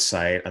was going to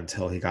cite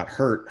until he got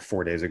hurt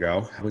 4 days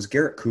ago was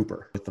Garrett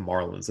Cooper with the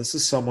Marlins. This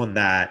is someone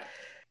that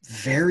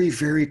very,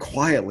 very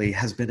quietly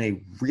has been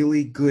a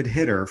really good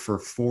hitter for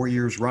 4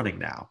 years running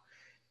now.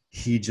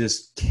 He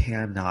just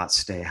cannot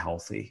stay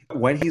healthy.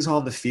 When he's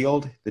on the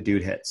field, the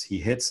dude hits. He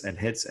hits and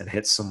hits and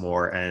hits some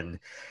more and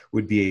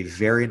would be a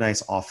very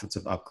nice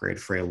offensive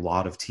upgrade for a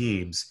lot of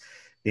teams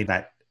in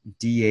that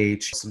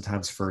DH,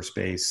 sometimes first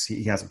base.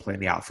 He hasn't played in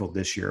the outfield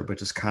this year, but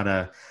just kind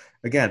of,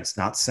 again, it's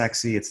not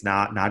sexy. It's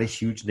not a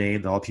huge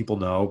name that all people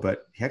know,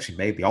 but he actually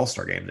made the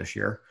All-Star game this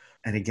year.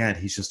 And again,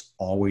 he's just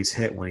always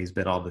hit when he's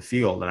been on the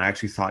field. And I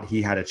actually thought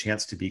he had a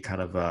chance to be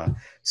kind of a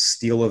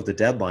steal of the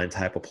deadline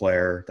type of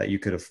player that you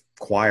could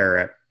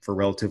acquire for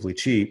relatively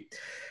cheap.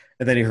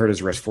 And then he hurt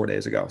his wrist 4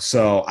 days ago.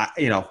 So,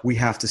 we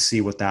have to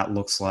see what that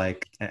looks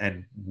like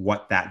and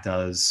what that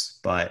does.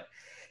 But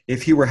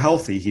if he were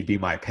healthy, he'd be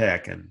my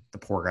pick. And the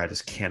poor guy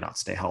just cannot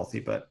stay healthy.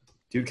 But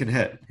dude can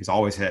hit. He's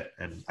always hit.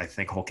 And I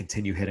think he'll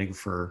continue hitting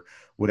for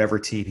whatever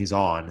team he's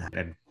on.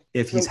 And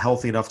if he's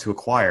healthy enough to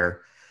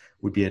acquire,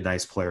 would be a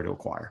nice player to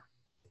acquire.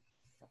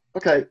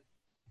 Okay,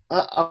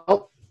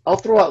 I'll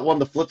throw out one.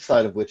 The flip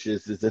side of which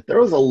is that there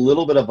was a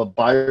little bit of a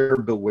buyer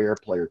beware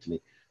player to me.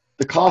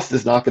 The cost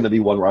is not going to be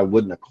one where I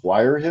wouldn't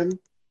acquire him,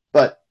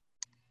 but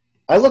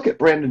I look at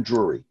Brandon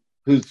Drury,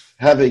 who's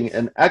having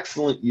an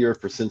excellent year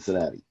for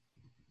Cincinnati.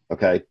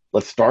 Okay,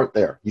 let's start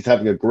there. He's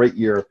having a great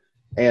year,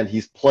 and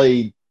he's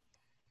played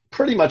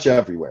pretty much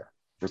everywhere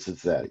for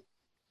Cincinnati.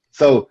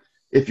 So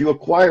if you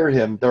acquire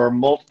him, there are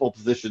multiple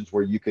positions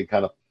where you can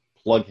kind of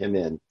plug him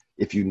in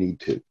if you need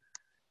to.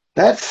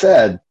 That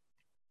said,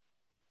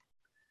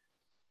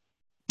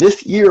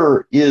 this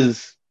year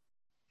is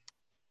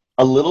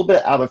a little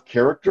bit out of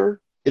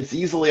character. It's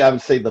easily, I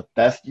would say, the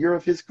best year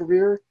of his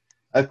career,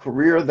 a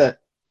career that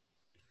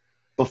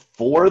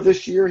before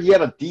this year, he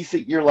had a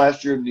decent year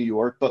last year in New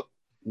York, but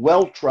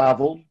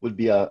well-traveled would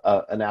be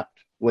an apt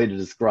way to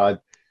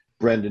describe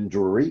Brendan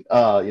Drury.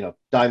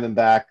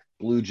 Diamondback,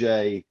 Blue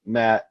Jay,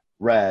 Met,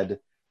 Red.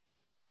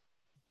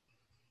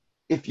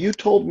 If you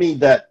told me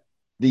that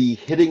the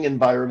hitting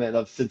environment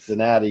of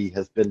Cincinnati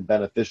has been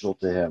beneficial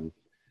to him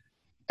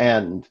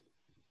and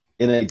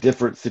in a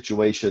different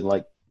situation,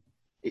 like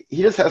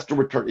he just has to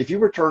return, if he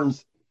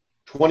returns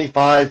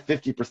 25,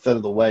 50%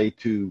 of the way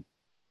to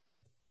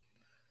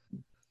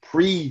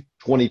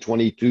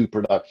pre-2022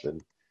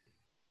 production,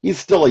 he's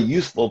still a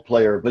useful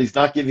player, but he's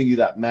not giving you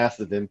that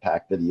massive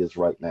impact that he is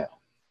right now.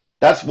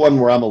 That's one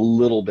where I'm a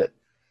little bit,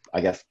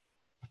 I guess,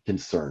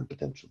 concerned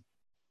potentially.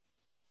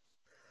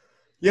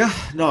 Yeah,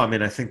 no, I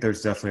mean, I think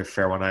there's definitely a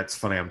fair one. It's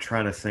funny. I'm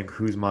trying to think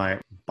who's my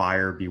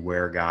buyer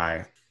beware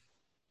guy.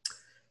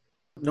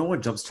 No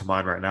one jumps to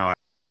mind right now.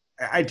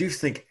 I do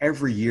think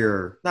every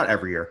year, not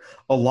every year,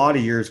 a lot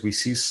of years we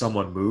see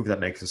someone move that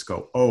makes us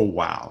go, oh,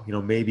 wow.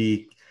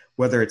 Maybe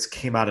whether it's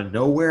came out of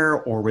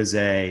nowhere or was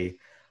I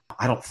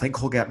don't think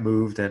he'll get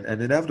moved. And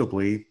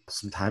inevitably,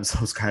 sometimes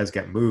those guys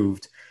get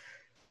moved.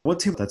 One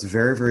team that's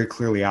very, very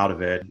clearly out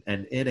of it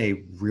and in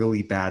a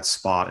really bad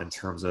spot in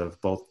terms of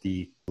both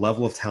the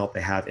level of talent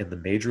they have in the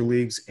major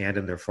leagues and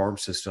in their farm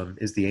system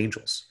is the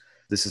Angels.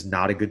 This is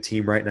not a good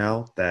team right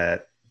now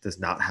that does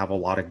not have a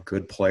lot of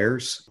good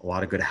players, a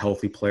lot of good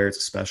healthy players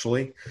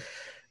especially.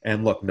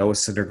 And look, Noah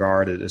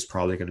Syndergaard is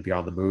probably going to be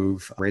on the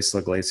move. Race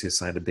Iglesias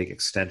signed a big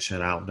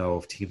extension. I don't know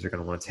if teams are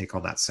going to want to take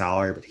on that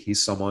salary, but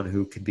he's someone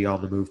who could be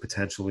on the move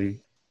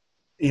potentially.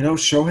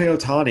 Shohei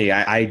Ohtani,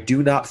 I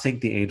do not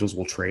think the Angels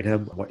will trade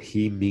him. What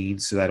he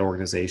means to that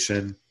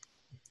organization,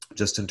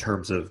 just in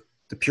terms of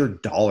the pure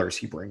dollars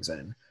he brings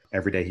in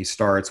every day he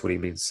starts, what he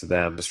means to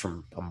them just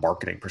from a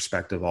marketing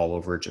perspective all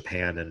over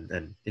Japan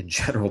and in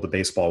general the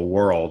baseball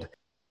world.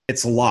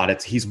 It's a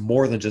lot. He's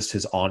more than just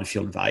his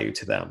on-field value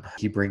to them.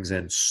 He brings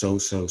in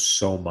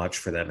so much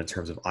for them in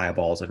terms of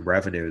eyeballs and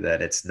revenue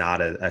that it's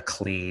not a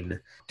clean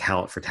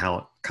talent for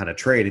talent kind of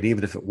trade. And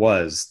even if it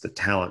was, the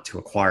talent to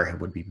acquire him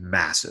would be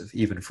massive,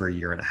 even for a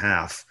year and a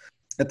half.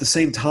 At the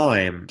same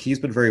time, he's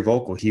been very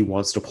vocal. He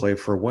wants to play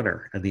for a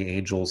winner, and the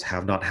Angels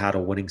have not had a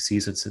winning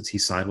season since he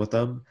signed with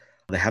them.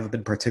 They haven't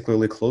been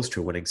particularly close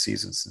to a winning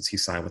season since he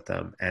signed with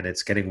them, and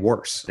it's getting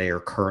worse. They are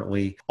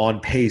currently on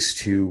pace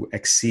to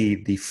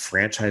exceed the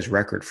franchise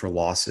record for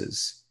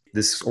losses.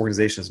 This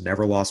organization has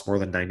never lost more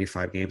than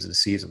 95 games in a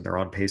season. They're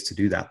on pace to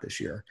do that this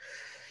year.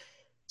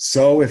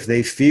 So if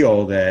they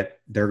feel that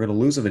they're going to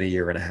lose him in a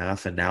year and a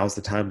half, and now's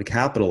the time to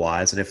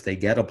capitalize, and if they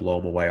get a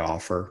blow-them-away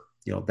offer,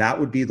 that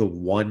would be the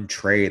one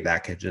trade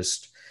that could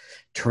just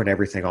turn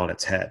everything on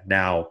its head.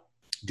 Now,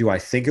 do I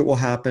think it will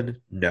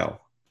happen? No.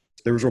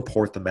 There was a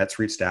report the Mets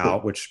reached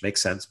out, which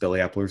makes sense. Billy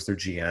Epler's their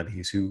GM.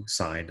 He's who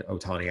signed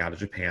Ohtani out of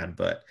Japan.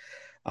 But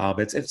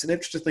it's an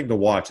interesting thing to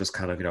watch as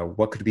kind of,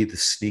 what could be the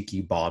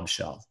sneaky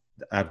bombshell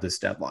out of this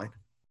deadline.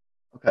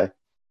 Okay.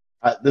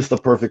 This is the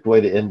perfect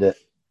way to end it.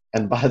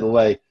 And by the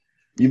way,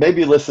 you may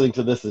be listening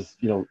to this as,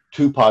 2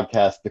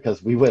 podcasts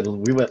because we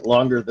went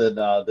longer than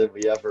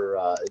we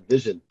ever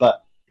envisioned.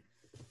 But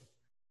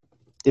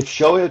if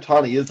Shohei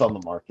Ohtani is on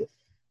the market,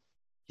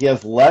 he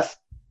has less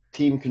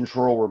team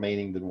control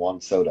remaining than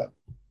Juan Soto.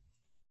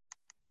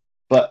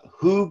 But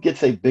who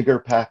gets a bigger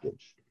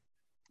package,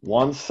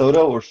 Juan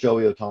Soto or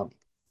Shohei Ohtani?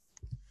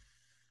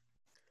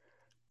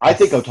 I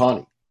think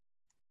Ohtani.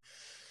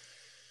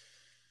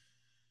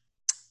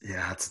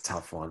 Yeah, that's a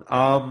tough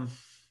one.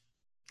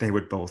 They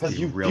would both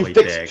be really you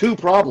fixed big. 2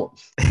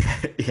 problems.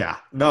 Yeah.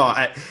 No,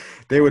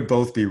 they would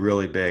both be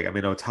really big. I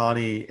mean,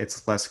 Ohtani,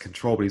 it's less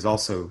control, but he's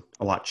also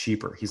a lot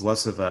cheaper. He's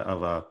less of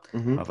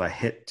a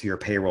hit to your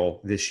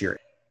payroll this year.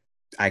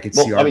 I could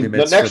see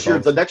arguments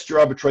the next year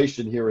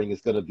arbitration hearing is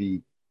going to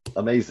be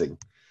amazing,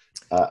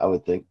 I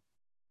would think.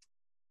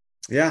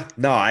 Yeah.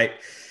 No, I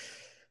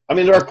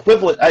mean, they're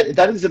equivalent.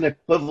 That is an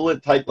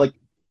equivalent type. Like,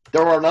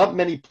 there are not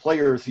many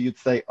players who you'd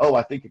say, oh,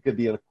 I think it could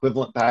be an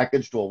equivalent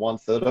package to a Juan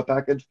Soto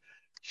package.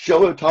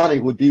 Shohei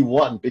Ohtani would be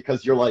one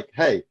because you're like,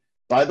 hey,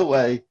 by the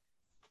way,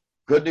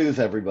 good news,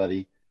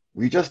 everybody.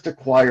 We just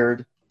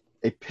acquired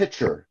a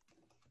pitcher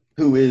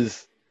who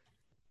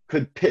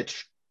could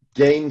pitch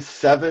Game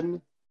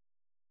 7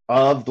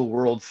 of the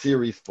World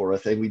Series for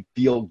us, and we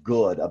feel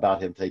good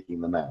about him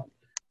taking the mound.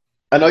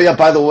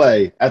 By the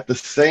way, at the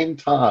same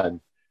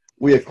time,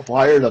 we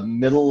acquired a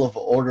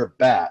middle-of-order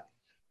bat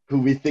who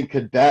we think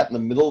could bat in the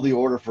middle of the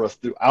order for us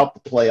throughout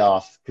the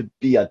playoffs, could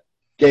be a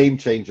game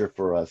changer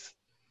for us.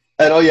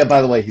 And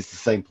by the way, he's the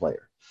same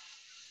player.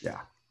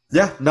 Yeah.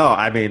 Yeah. No,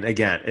 I mean,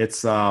 again,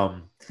 it's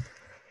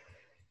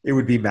it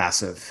would be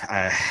massive.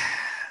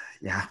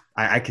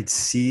 I could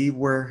see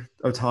where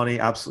Ohtani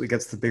absolutely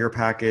gets the bigger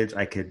package.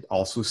 I could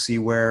also see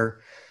where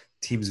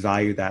teams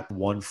value that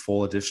one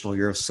full additional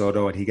year of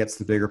Soto and he gets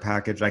the bigger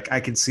package. I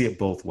can see it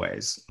both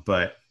ways,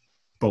 but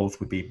both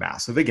would be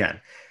massive.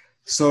 Again,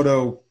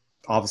 Soto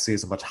obviously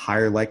is a much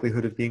higher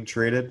likelihood of being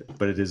traded,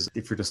 but it is,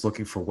 if you're just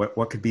looking for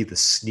what could be the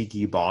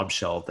sneaky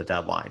bombshell of the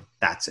deadline,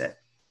 that's it.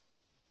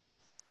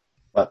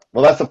 Well,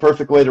 that's a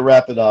perfect way to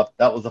wrap it up.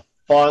 That was a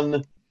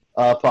fun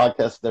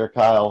podcast there,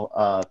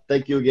 Kyle.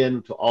 Thank you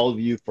again to all of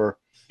you for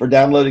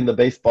downloading the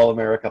Baseball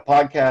America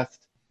podcast.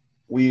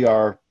 We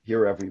are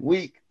here every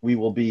week. We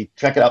will be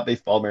checking out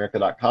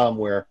baseballamerica.com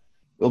where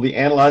we'll be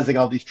analyzing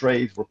all these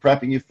trades. We're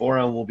prepping you for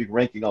them. We'll be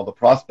ranking all the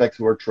prospects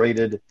who are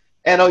traded.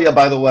 And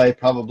by the way,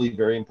 probably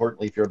very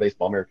importantly, if you're a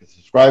Baseball America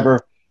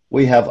subscriber,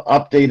 we have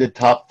updated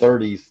top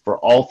 30s for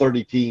all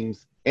 30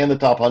 teams and the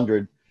top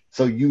 100.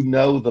 So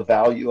the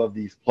value of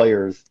these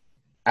players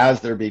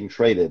as they're being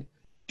traded.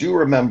 Do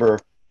remember,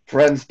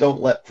 friends don't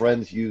let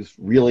friends use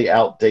really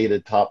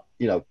outdated top,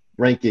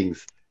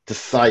 rankings to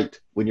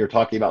cite when you're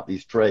talking about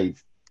these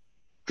trades.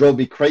 Drove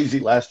me crazy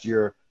last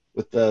year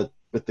with the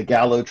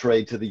Gallo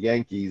trade to the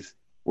Yankees,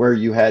 where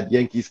you had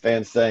Yankees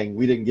fans saying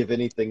we didn't give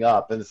anything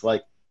up, and it's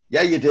like,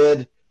 yeah, you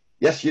did.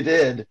 Yes, you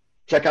did.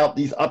 Check out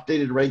these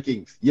updated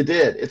rankings. You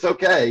did. It's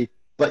okay,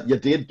 but you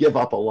did give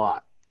up a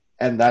lot,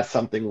 and that's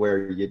something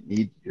where you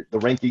need the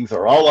rankings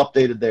are all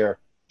updated there.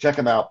 Check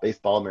them out,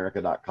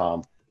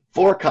 baseballamerica.com.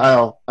 For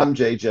Kyle, I'm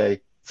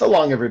JJ. So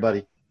long,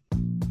 everybody.